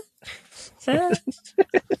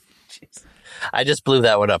 I just blew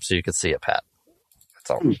that one up so you could see it, Pat. That's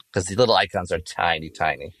all. Because the little icons are tiny,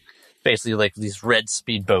 tiny. Basically, like these red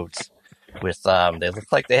speedboats with they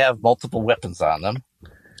look like they have multiple weapons on them,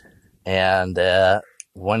 and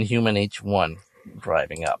one human each one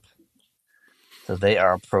driving up. So they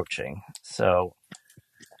are approaching. So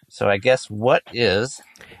I guess what is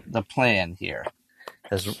the plan here?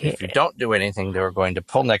 Because if you don't do anything, they're going to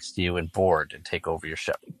pull next to you and board and take over your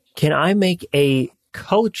ship. Can I make a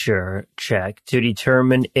culture check to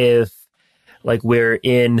determine if, we're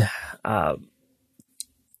in, I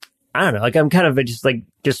don't know, I'm kind of just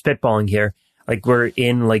spitballing here. We're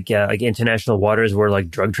in, international waters where,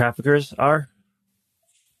 drug traffickers are?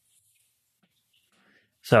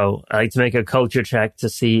 So I like to make a culture check to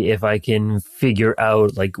see if I can figure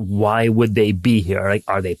out, why would they be here?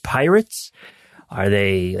 Are they pirates? Are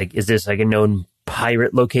they is this a known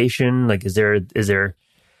pirate location? Is there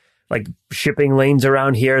shipping lanes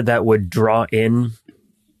around here that would draw in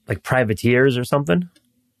privateers or something?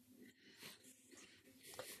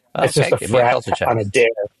 It's just a frat on a dare.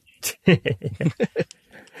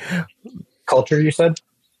 Culture, you said?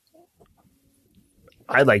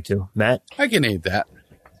 I'd like to, Matt. I can aid that.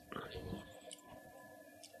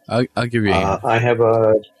 I'll give you a I have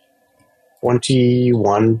a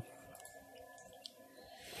 21.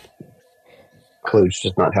 Kluge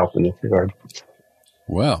does not help in this regard.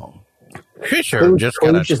 Well, Fisher just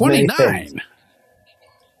got a 29.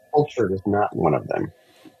 Culture is not one of them.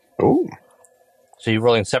 Oh. So you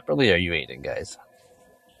rolling separately, or are you aiding, guys?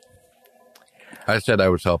 I said I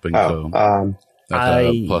was helping, so that's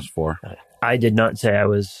a +4. I did not say I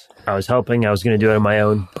was helping. I was going to do it on my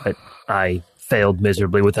own, but I failed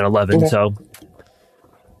miserably with an 11. Okay. So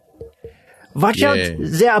watch out!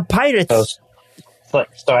 They are pirates. So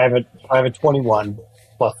I have a 21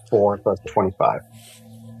 +4, so that's 25.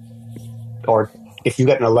 Or if you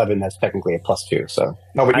get an 11, that's technically a +2. So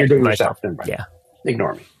but you're doing yourself. Never mind. Yeah,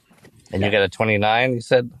 ignore me. And you got a 29. You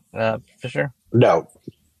said, Fisher? No.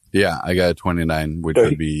 Yeah, I got a 29, which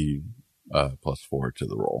would be +4 to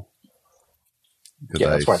the roll.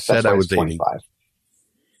 Because I said I was 25.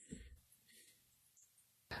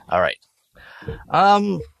 All right.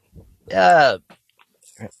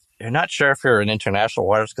 You're not sure if you're in international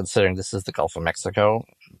waters, considering this is the Gulf of Mexico,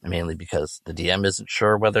 mainly because the DM isn't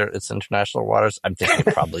sure whether it's international waters. I'm thinking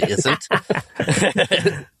it probably isn't.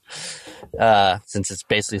 since it's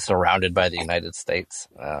basically surrounded by the United States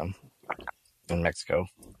and Mexico.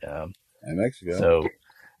 And Mexico. So,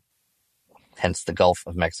 hence the Gulf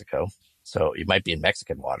of Mexico. So you might be in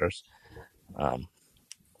Mexican waters.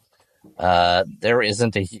 There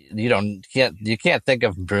isn't you can't think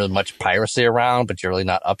of really much piracy around, but you're really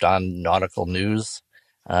not up on nautical news.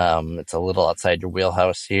 It's a little outside your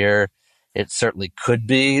wheelhouse here. It certainly could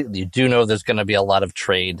be. You do know there's going to be a lot of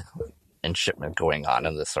trade and shipment going on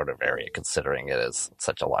in this sort of area, considering it is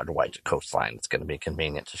such a large wide coastline. It's going to be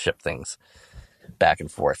convenient to ship things back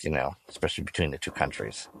and forth, especially between the two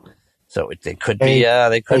countries. So they could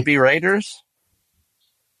be raiders.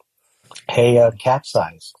 Hey,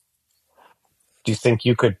 Capsize. Do you think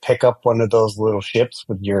you could pick up one of those little ships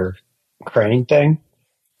with your crane thing?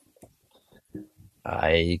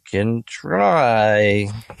 I can try.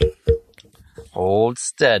 Hold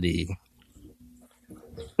steady.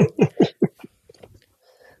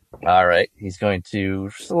 All right. He's going to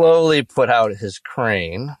slowly put out his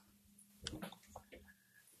crane.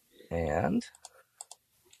 And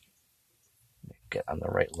get on the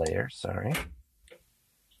right layer. Sorry.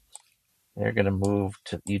 They're going to move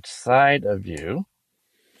to each side of you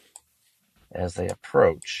as they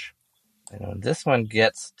approach. And when this one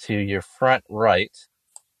gets to your front right,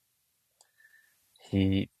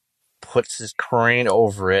 he puts his crane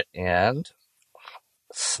over it and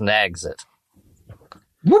snags it.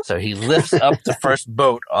 So he lifts up the first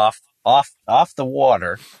boat off the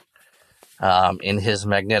water in his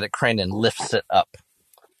magnetic crane and lifts it up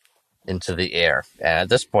into the air. And at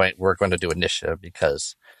this point, we're going to do initiative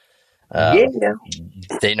because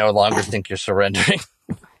they no longer think you're surrendering.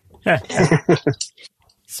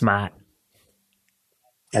 Smart.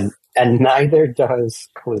 And neither does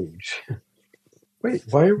Klooge. Wait,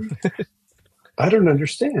 why are we... I don't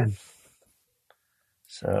understand.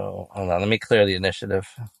 So, hold on. Let me clear the initiative.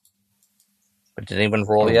 But did anyone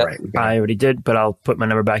roll yet? Right, I already did, but I'll put my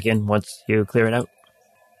number back in once you clear it out.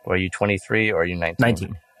 Or are you 23 or are you 19?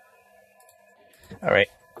 19. All right.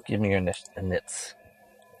 Give me your nits.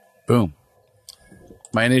 Boom.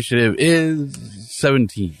 My initiative is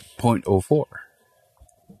 17.04.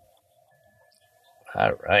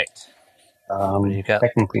 All right. You got?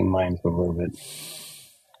 Technically, mine's a little bit.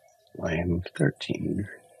 I am 13.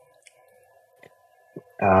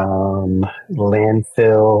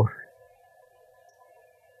 Landfill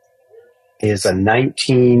is a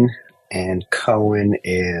 19, and Cohen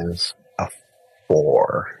is a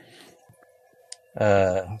 4.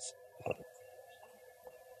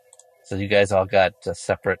 So you guys all got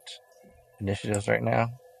separate initiatives right now?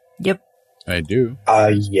 Yep. I do.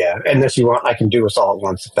 Yeah. Unless you want, I can do us all at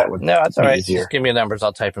once if that would No, that's all be right. easier. Just give me the numbers.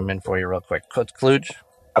 I'll type them in for you real quick. Klooge?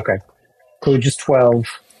 Okay. Klooge is 12.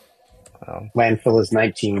 Landfill is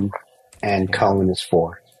 19. And Cohen is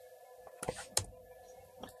 4.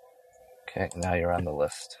 Okay, now you're on the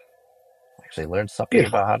list. Actually learned something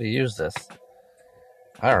about how to use this.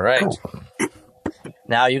 All right. Cool.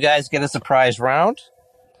 Now you guys get a surprise round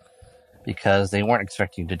because they weren't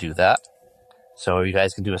expecting to do that. So you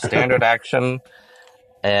guys can do a standard action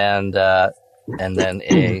and then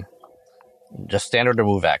a just standard or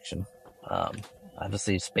move action.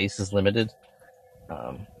 Obviously, space is limited.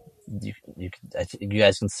 You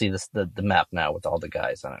guys can see this the map now with all the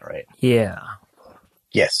guys on it, right? Yeah.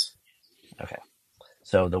 Yes. Okay.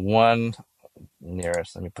 So the one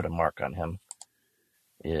nearest, let me put a mark on him,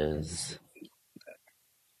 is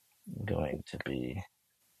going to be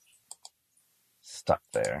stuck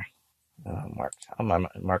there. Marked. I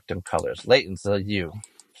marked in colors. Leighton, so you're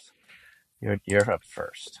up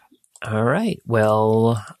first. All right.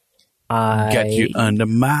 Well, I Got you under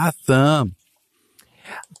my thumb.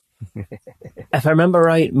 If I remember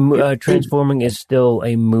right, transforming is still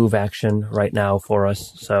a move action right now for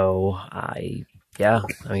us. So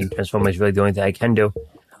transforming is really the only thing I can do.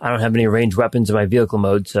 I don't have any ranged weapons in my vehicle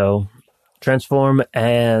mode, so transform,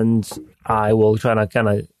 and I will try to kind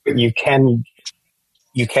of.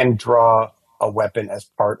 You can draw a weapon as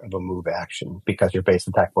part of a move action because your base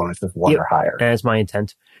attack bonus is 1 or higher. That's my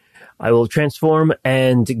intent. I will transform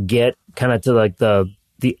and get kind of to like the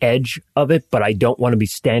edge of it, but I don't want to be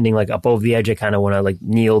standing like up over the edge. I kind of want to like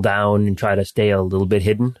kneel down and try to stay a little bit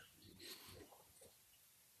hidden.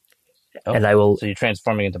 Oh, and I will. So you're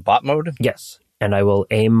transforming into bot mode? Yes, and I will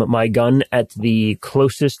aim my gun at the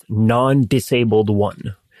closest non-disabled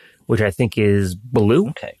one, which I think is blue.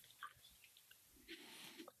 Okay.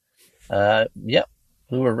 Yep,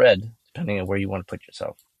 blue or red, depending on where you want to put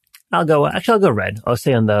yourself. I'll go red. I'll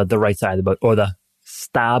stay on the right side of the boat, or the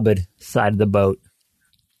starboard side of the boat.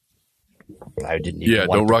 I didn't even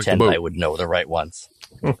want to pretend I would know the right ones.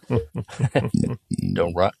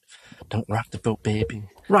 Don't Don't rock the boat, baby.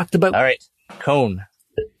 Rock the boat. All right, Cone.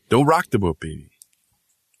 Don't rock the boat, baby.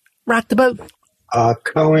 Rock the boat.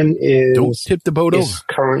 Cohen Don't tip the boat over. is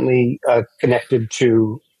currently connected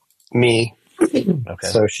to me. Okay.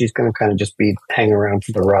 So she's going to kind of just be hanging around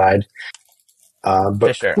for the ride. But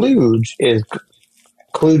Fisher. Kluge is...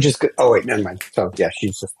 Oh, wait, never mind. So, yeah,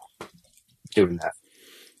 she's just doing that.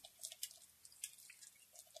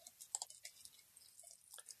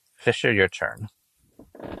 Fisher, your turn.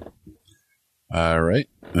 All right.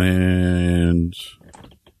 And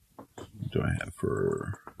what do I have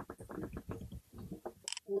for...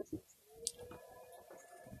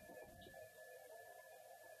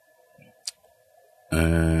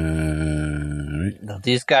 Now,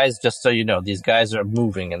 these guys, just so you know, these guys are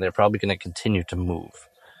moving, and they're probably going to continue to move.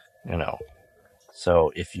 You know,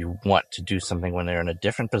 so if you want to do something when they're in a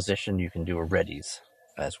different position, you can do a readies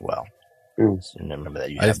as well. So remember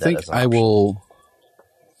that you have that as an option.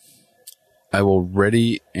 I will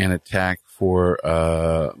ready an attack for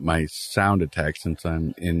my sound attack since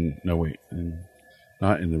I'm in. No, wait,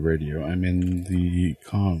 not in the radio. I'm in the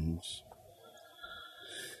comms.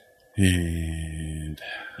 And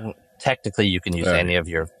technically, you can use any of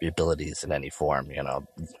your abilities in any form. You know,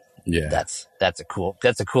 yeah, that's a cool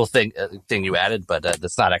thing you added, but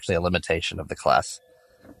that's not actually a limitation of the class.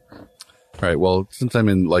 Right. Well, since I'm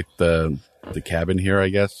in like the cabin here, I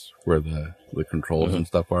guess where the controls and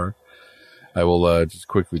stuff are, I will just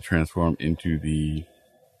quickly transform into the.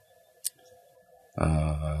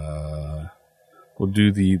 We'll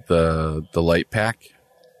do the light pack,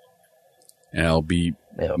 and I'll be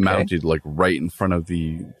mounted like right in front of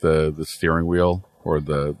the steering wheel or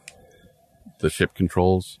the ship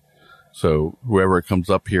controls. So whoever comes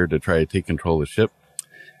up here to try to take control of the ship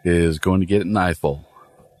is going to get an eyeful.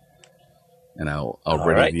 And I'll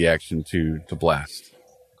ready the action to blast.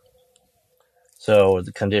 So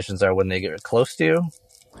the conditions are when they get close to you?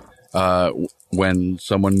 When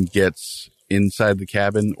someone gets inside the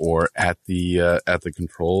cabin or at the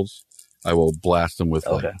controls, I will blast them with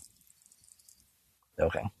light.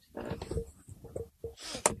 Okay.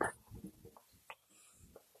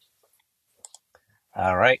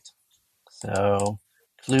 All right. So,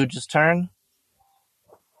 Kluge's turn.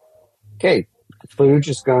 Okay. Kluge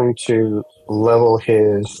is going to level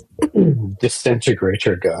his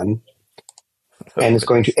disintegrator gun and is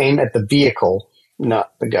going to aim at the vehicle,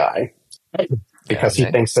 not the guy, because he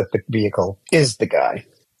thinks that the vehicle is the guy.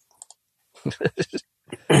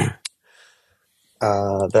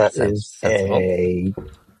 That is a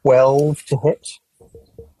 12 to hit.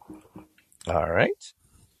 All right.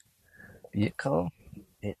 Vehicle.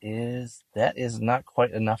 That is not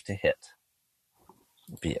quite enough to hit.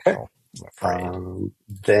 Vehicle, I'm afraid.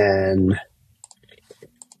 Then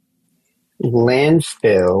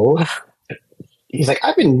landfill. He's like,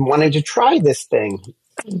 I've been wanting to try this thing.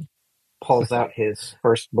 Pulls out his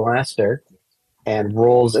first blaster and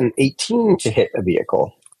rolls an 18 to hit a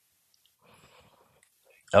vehicle.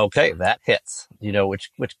 Okay, that hits. You know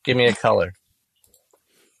which give me a color.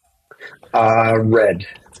 Red.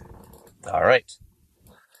 All right.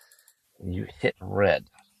 You hit red.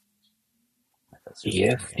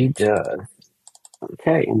 Yes, he does.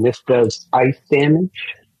 Okay, and this does ice damage.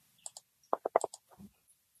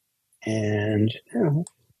 And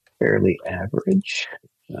fairly average.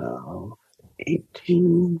 So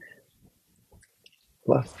 18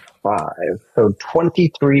 plus 5. So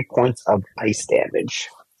 23 points of ice damage.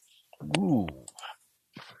 Ooh.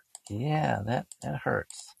 Yeah, that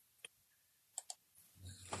hurts.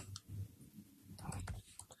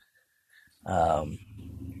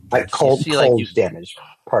 Cold damage.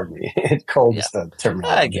 Pardon me. Cold is the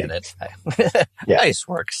terminology. I get it. Ice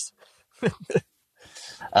works.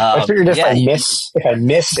 I figured if I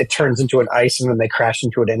miss, it turns into an ice, and then they crash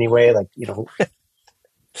into it anyway. Like, you know.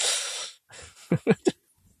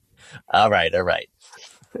 All right.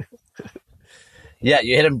 Yeah,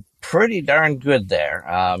 you hit him pretty darn good there.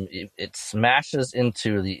 It smashes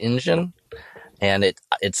into the engine, and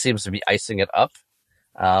it seems to be icing it up.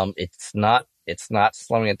 It's not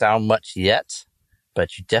slowing it down much yet,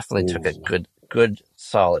 but you definitely took a good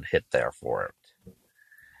solid hit there for it.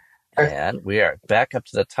 And we are back up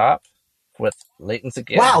to the top with Layton's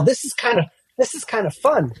again. Wow, this is kind of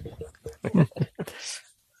fun.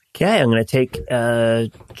 Okay, I'm going to take a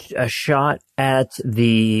shot at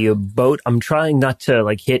the boat. I'm trying not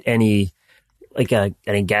to hit any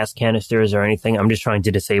gas canisters or anything. I'm just trying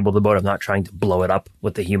to disable the boat. I'm not trying to blow it up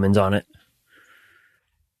with the humans on it.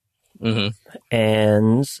 Mm-hmm.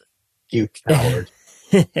 And you coward.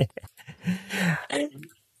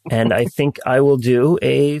 And I think I will do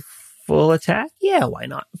a full attack. Yeah, why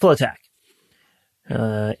not? Full attack.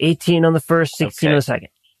 18 on the first, 16 on Okay. the second.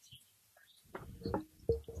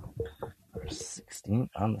 16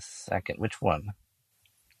 on the second. Which one?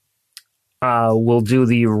 We'll do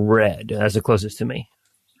the red as the closest to me.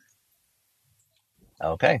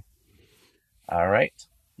 Okay. All right.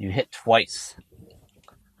 You hit twice.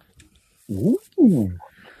 Ooh.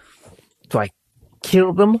 Do I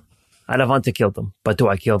kill them? I don't want to kill them, but do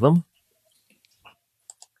I kill them?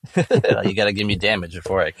 You got to give me damage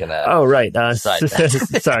before I can. Oh, right. decide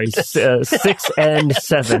that. Sorry. 6 and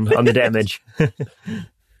 7 on the damage.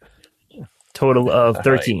 Total of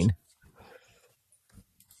 13.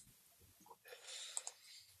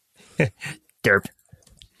 Derp.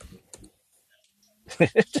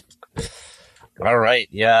 All right.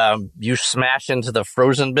 Yeah. You smash into the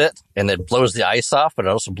frozen bit, and it blows the ice off, but it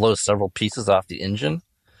also blows several pieces off the engine.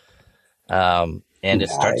 And it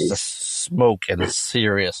starts to smoke in a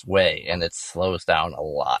serious way, and it slows down a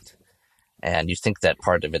lot. And you think that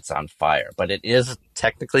part of it's on fire, but it is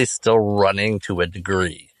technically still running to a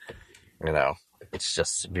degree. You know, it's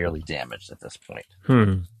just severely damaged at this point.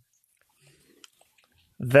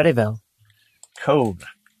 Very well. Cone.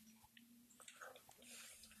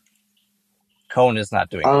 Cone is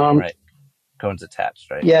not doing anything, right? Cone's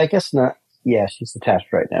attached, right? Yeah, I guess not. Yeah, she's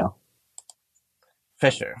attached right now.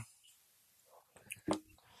 Fisher.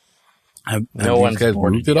 Have No these one's guys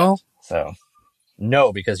boarded moved at yet. all? So,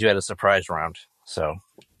 no, because you had a surprise round. So,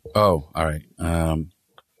 Oh, all right.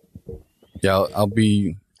 Yeah,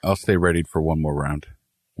 I'll stay ready for one more round.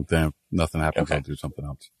 If then nothing happens, Okay. I'll do something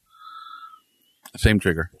else. Same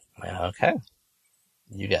trigger. okay.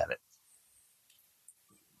 You got it.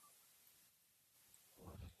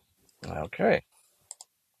 Okay.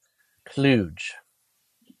 Kluge.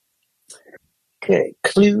 Okay,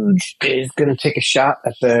 Kluge is going to take a shot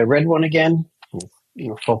at the red one again.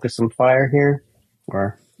 Focus some fire here,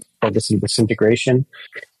 or focus some disintegration.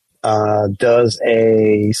 Does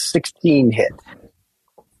a 16 hit?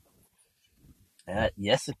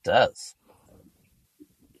 Yes, it does.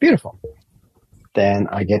 Beautiful. Then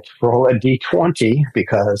I get to roll a d20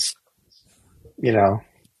 because,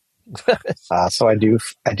 so I do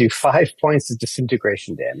 5 points of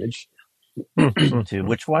disintegration damage. To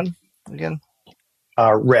which one again?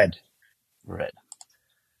 Red. Red.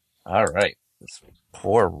 All right. This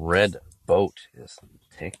poor red boat is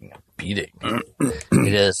taking a beating.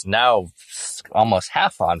 It is now almost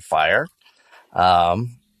half on fire.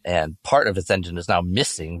 And part of its engine is now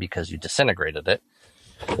missing because you disintegrated it.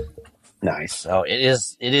 Nice. So it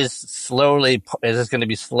is going to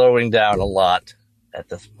be slowing down a lot at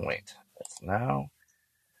this point. It's now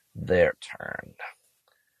their turn.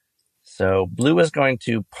 So Blue is going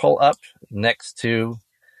to pull up next to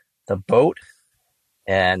the boat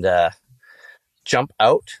and jump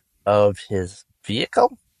out of his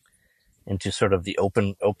vehicle into sort of the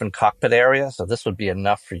open cockpit area. So this would be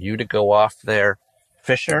enough for you to go off there,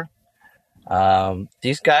 Fisher.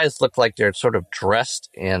 These guys look like they're sort of dressed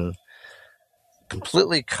in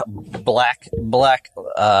completely black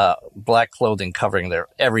clothing covering their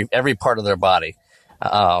every part of their body.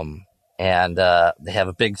 And they have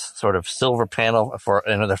a big sort of silver panel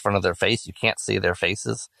in the front of their face. You can't see their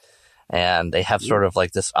faces. And they have sort of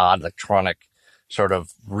like this odd electronic sort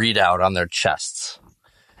of readout on their chests.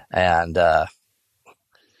 And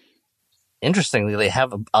interestingly, they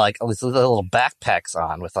have like these little backpacks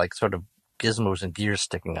on with like sort of gizmos and gears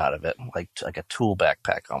sticking out of it, like a tool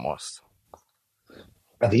backpack almost.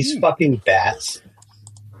 Are these fucking bats?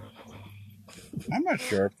 I'm not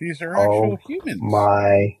sure if these are actual humans.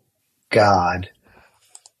 My God.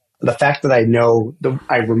 The fact that I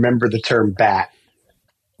remember the term bat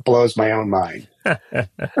blows my own mind. All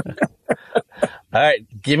right,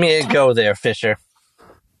 give me a go there, Fisher.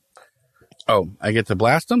 Oh, I get to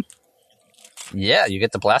blast them? Yeah, you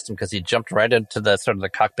get to blast him because he jumped right into the sort of the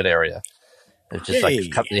cockpit area. It's just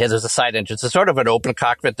there's a side entrance. It's sort of an open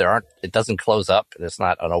cockpit. It doesn't close up. It's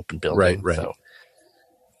not an open building. Right. So.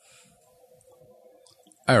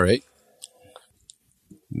 All right.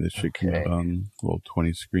 This should come up on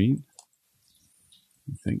Roll20 screen,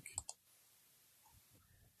 I think.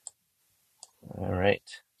 All right.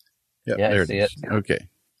 Yep, Yeah, there I see it is. it. Okay.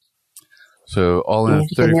 So all in a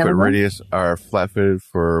 30-foot radius are flat-footed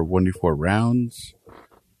for 1d4 rounds.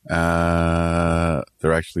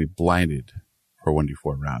 They're actually blinded for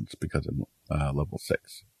 1d4 rounds because of level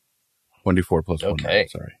 6. 1d4 plus 1 round,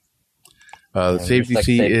 sorry. The save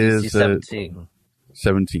DC is 17.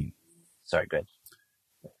 17. Sorry, good.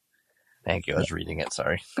 Thank you. I was reading it.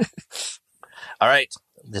 Sorry. All right.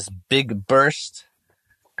 This big burst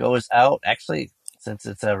goes out. Actually, since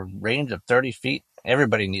it's a range of 30 feet,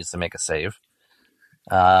 everybody needs to make a save.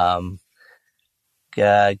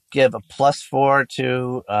 give a +4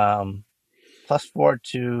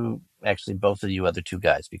 to actually both of you other two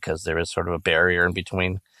guys, because there is sort of a barrier in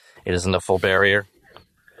between. It isn't a full barrier.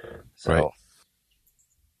 So, Right.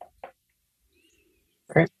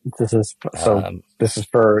 Okay. This is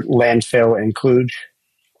for landfill and kludge.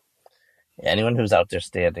 anyone who's out there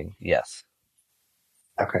standing, yes.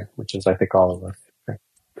 Okay, which is I think all of us.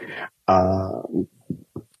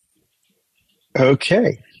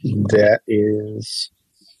 Okay, that is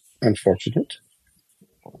unfortunate.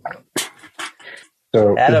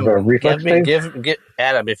 So Adam, is it a reflex save? give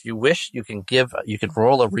Adam, if you wish, you can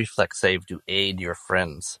roll a reflex save to aid your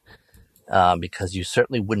friends, because you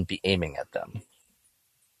certainly wouldn't be aiming at them.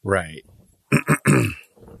 Right. Is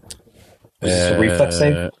this a reflex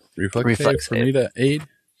save? Reflex save for me to aid?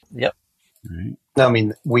 Yep. All right. No, I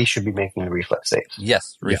mean we should be making a reflex save.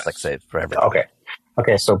 Yes, reflex save for everyone. Okay.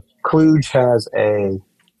 So Kludge has a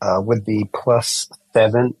with the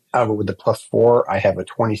 +7. With the +4, I have a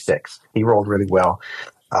 26. He rolled really well.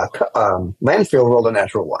 Landfill rolled a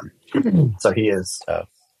natural 1, so he is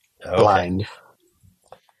blind.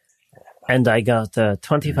 And I got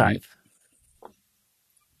 25.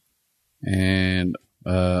 And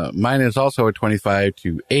mine is also a 25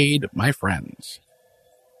 to aid my friends.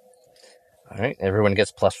 All right, everyone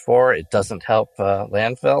gets +4. It doesn't help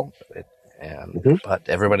Landfill, but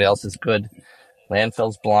everybody else is good.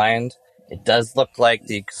 Landfill's blind. It does look like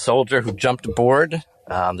the soldier who jumped aboard,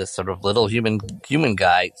 this sort of little human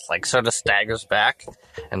guy, like sort of staggers back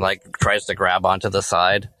and like tries to grab onto the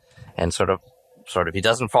side, and sort of he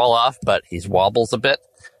doesn't fall off, but he wobbles a bit.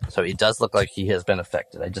 So he does look like he has been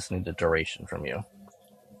affected. I just need a duration from you.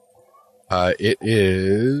 It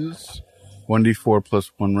is 1d4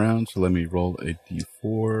 plus 1 round, so let me roll a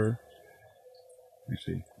d4. Let me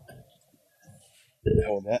see.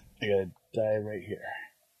 Hold that. I gotta die right here.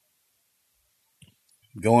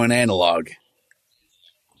 Going analog.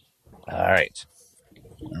 All right.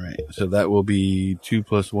 All right. So that will be 2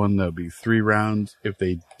 plus 1. That would be 3 rounds. If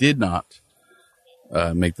they did not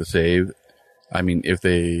make the save, I mean, if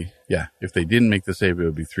they didn't make the save, it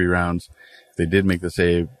would be 3 rounds. If they did make the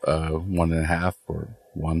save, 1.5 or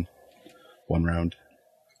one round.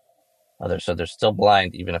 So they're still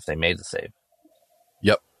blind even if they made the save.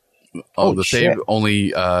 Yep. Oh, the save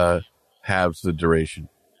only halves the duration.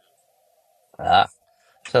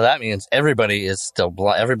 So that means everybody is still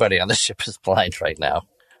blind. Everybody on the ship is blind right now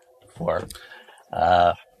for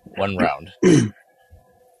 1 round.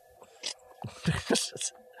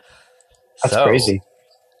 That's crazy.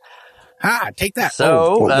 Take that.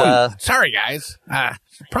 So, sorry, guys.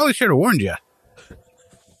 Probably should have warned you.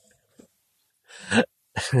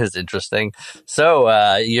 It's interesting. So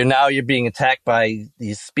you're being attacked by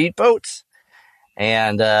these speedboats,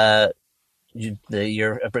 and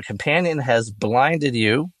your companion has blinded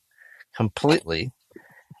you completely,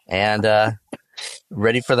 and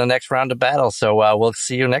ready for the next round of battle. So we'll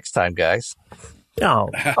see you next time, guys. Oh,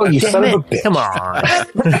 you son of a bitch! Come on.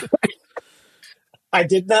 I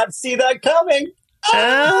did not see that coming.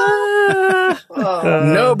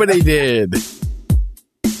 Nobody did.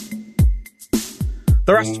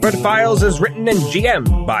 The Rustford Files is written and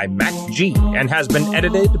GM'd by Matt G. and has been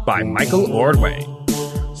edited by Michael Ordway.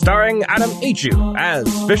 Starring Adam Achu as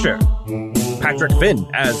Fisher, Patrick Finn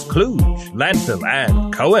as Kludge, Landfill,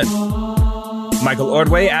 and Cohen, Michael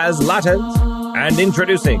Ordway as Lattes, and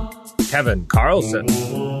introducing Kevin Carlson.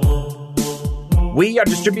 We are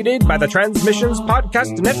distributed by the Transmissions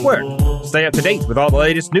Podcast Network. Stay up to date with all the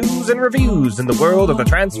latest news and reviews in the world of the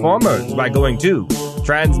Transformers by going to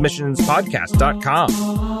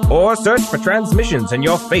transmissionspodcast.com or search for Transmissions in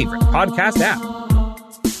your favorite podcast app.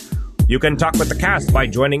 You can talk with the cast by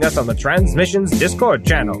joining us on the Transmissions Discord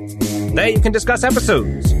channel. There you can discuss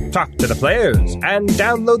episodes, talk to the players, and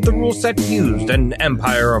download the rule set used in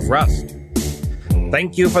Empire of Rust.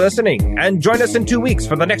 Thank you for listening, and join us in 2 weeks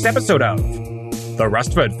for the next episode of The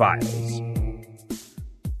Rustford Files.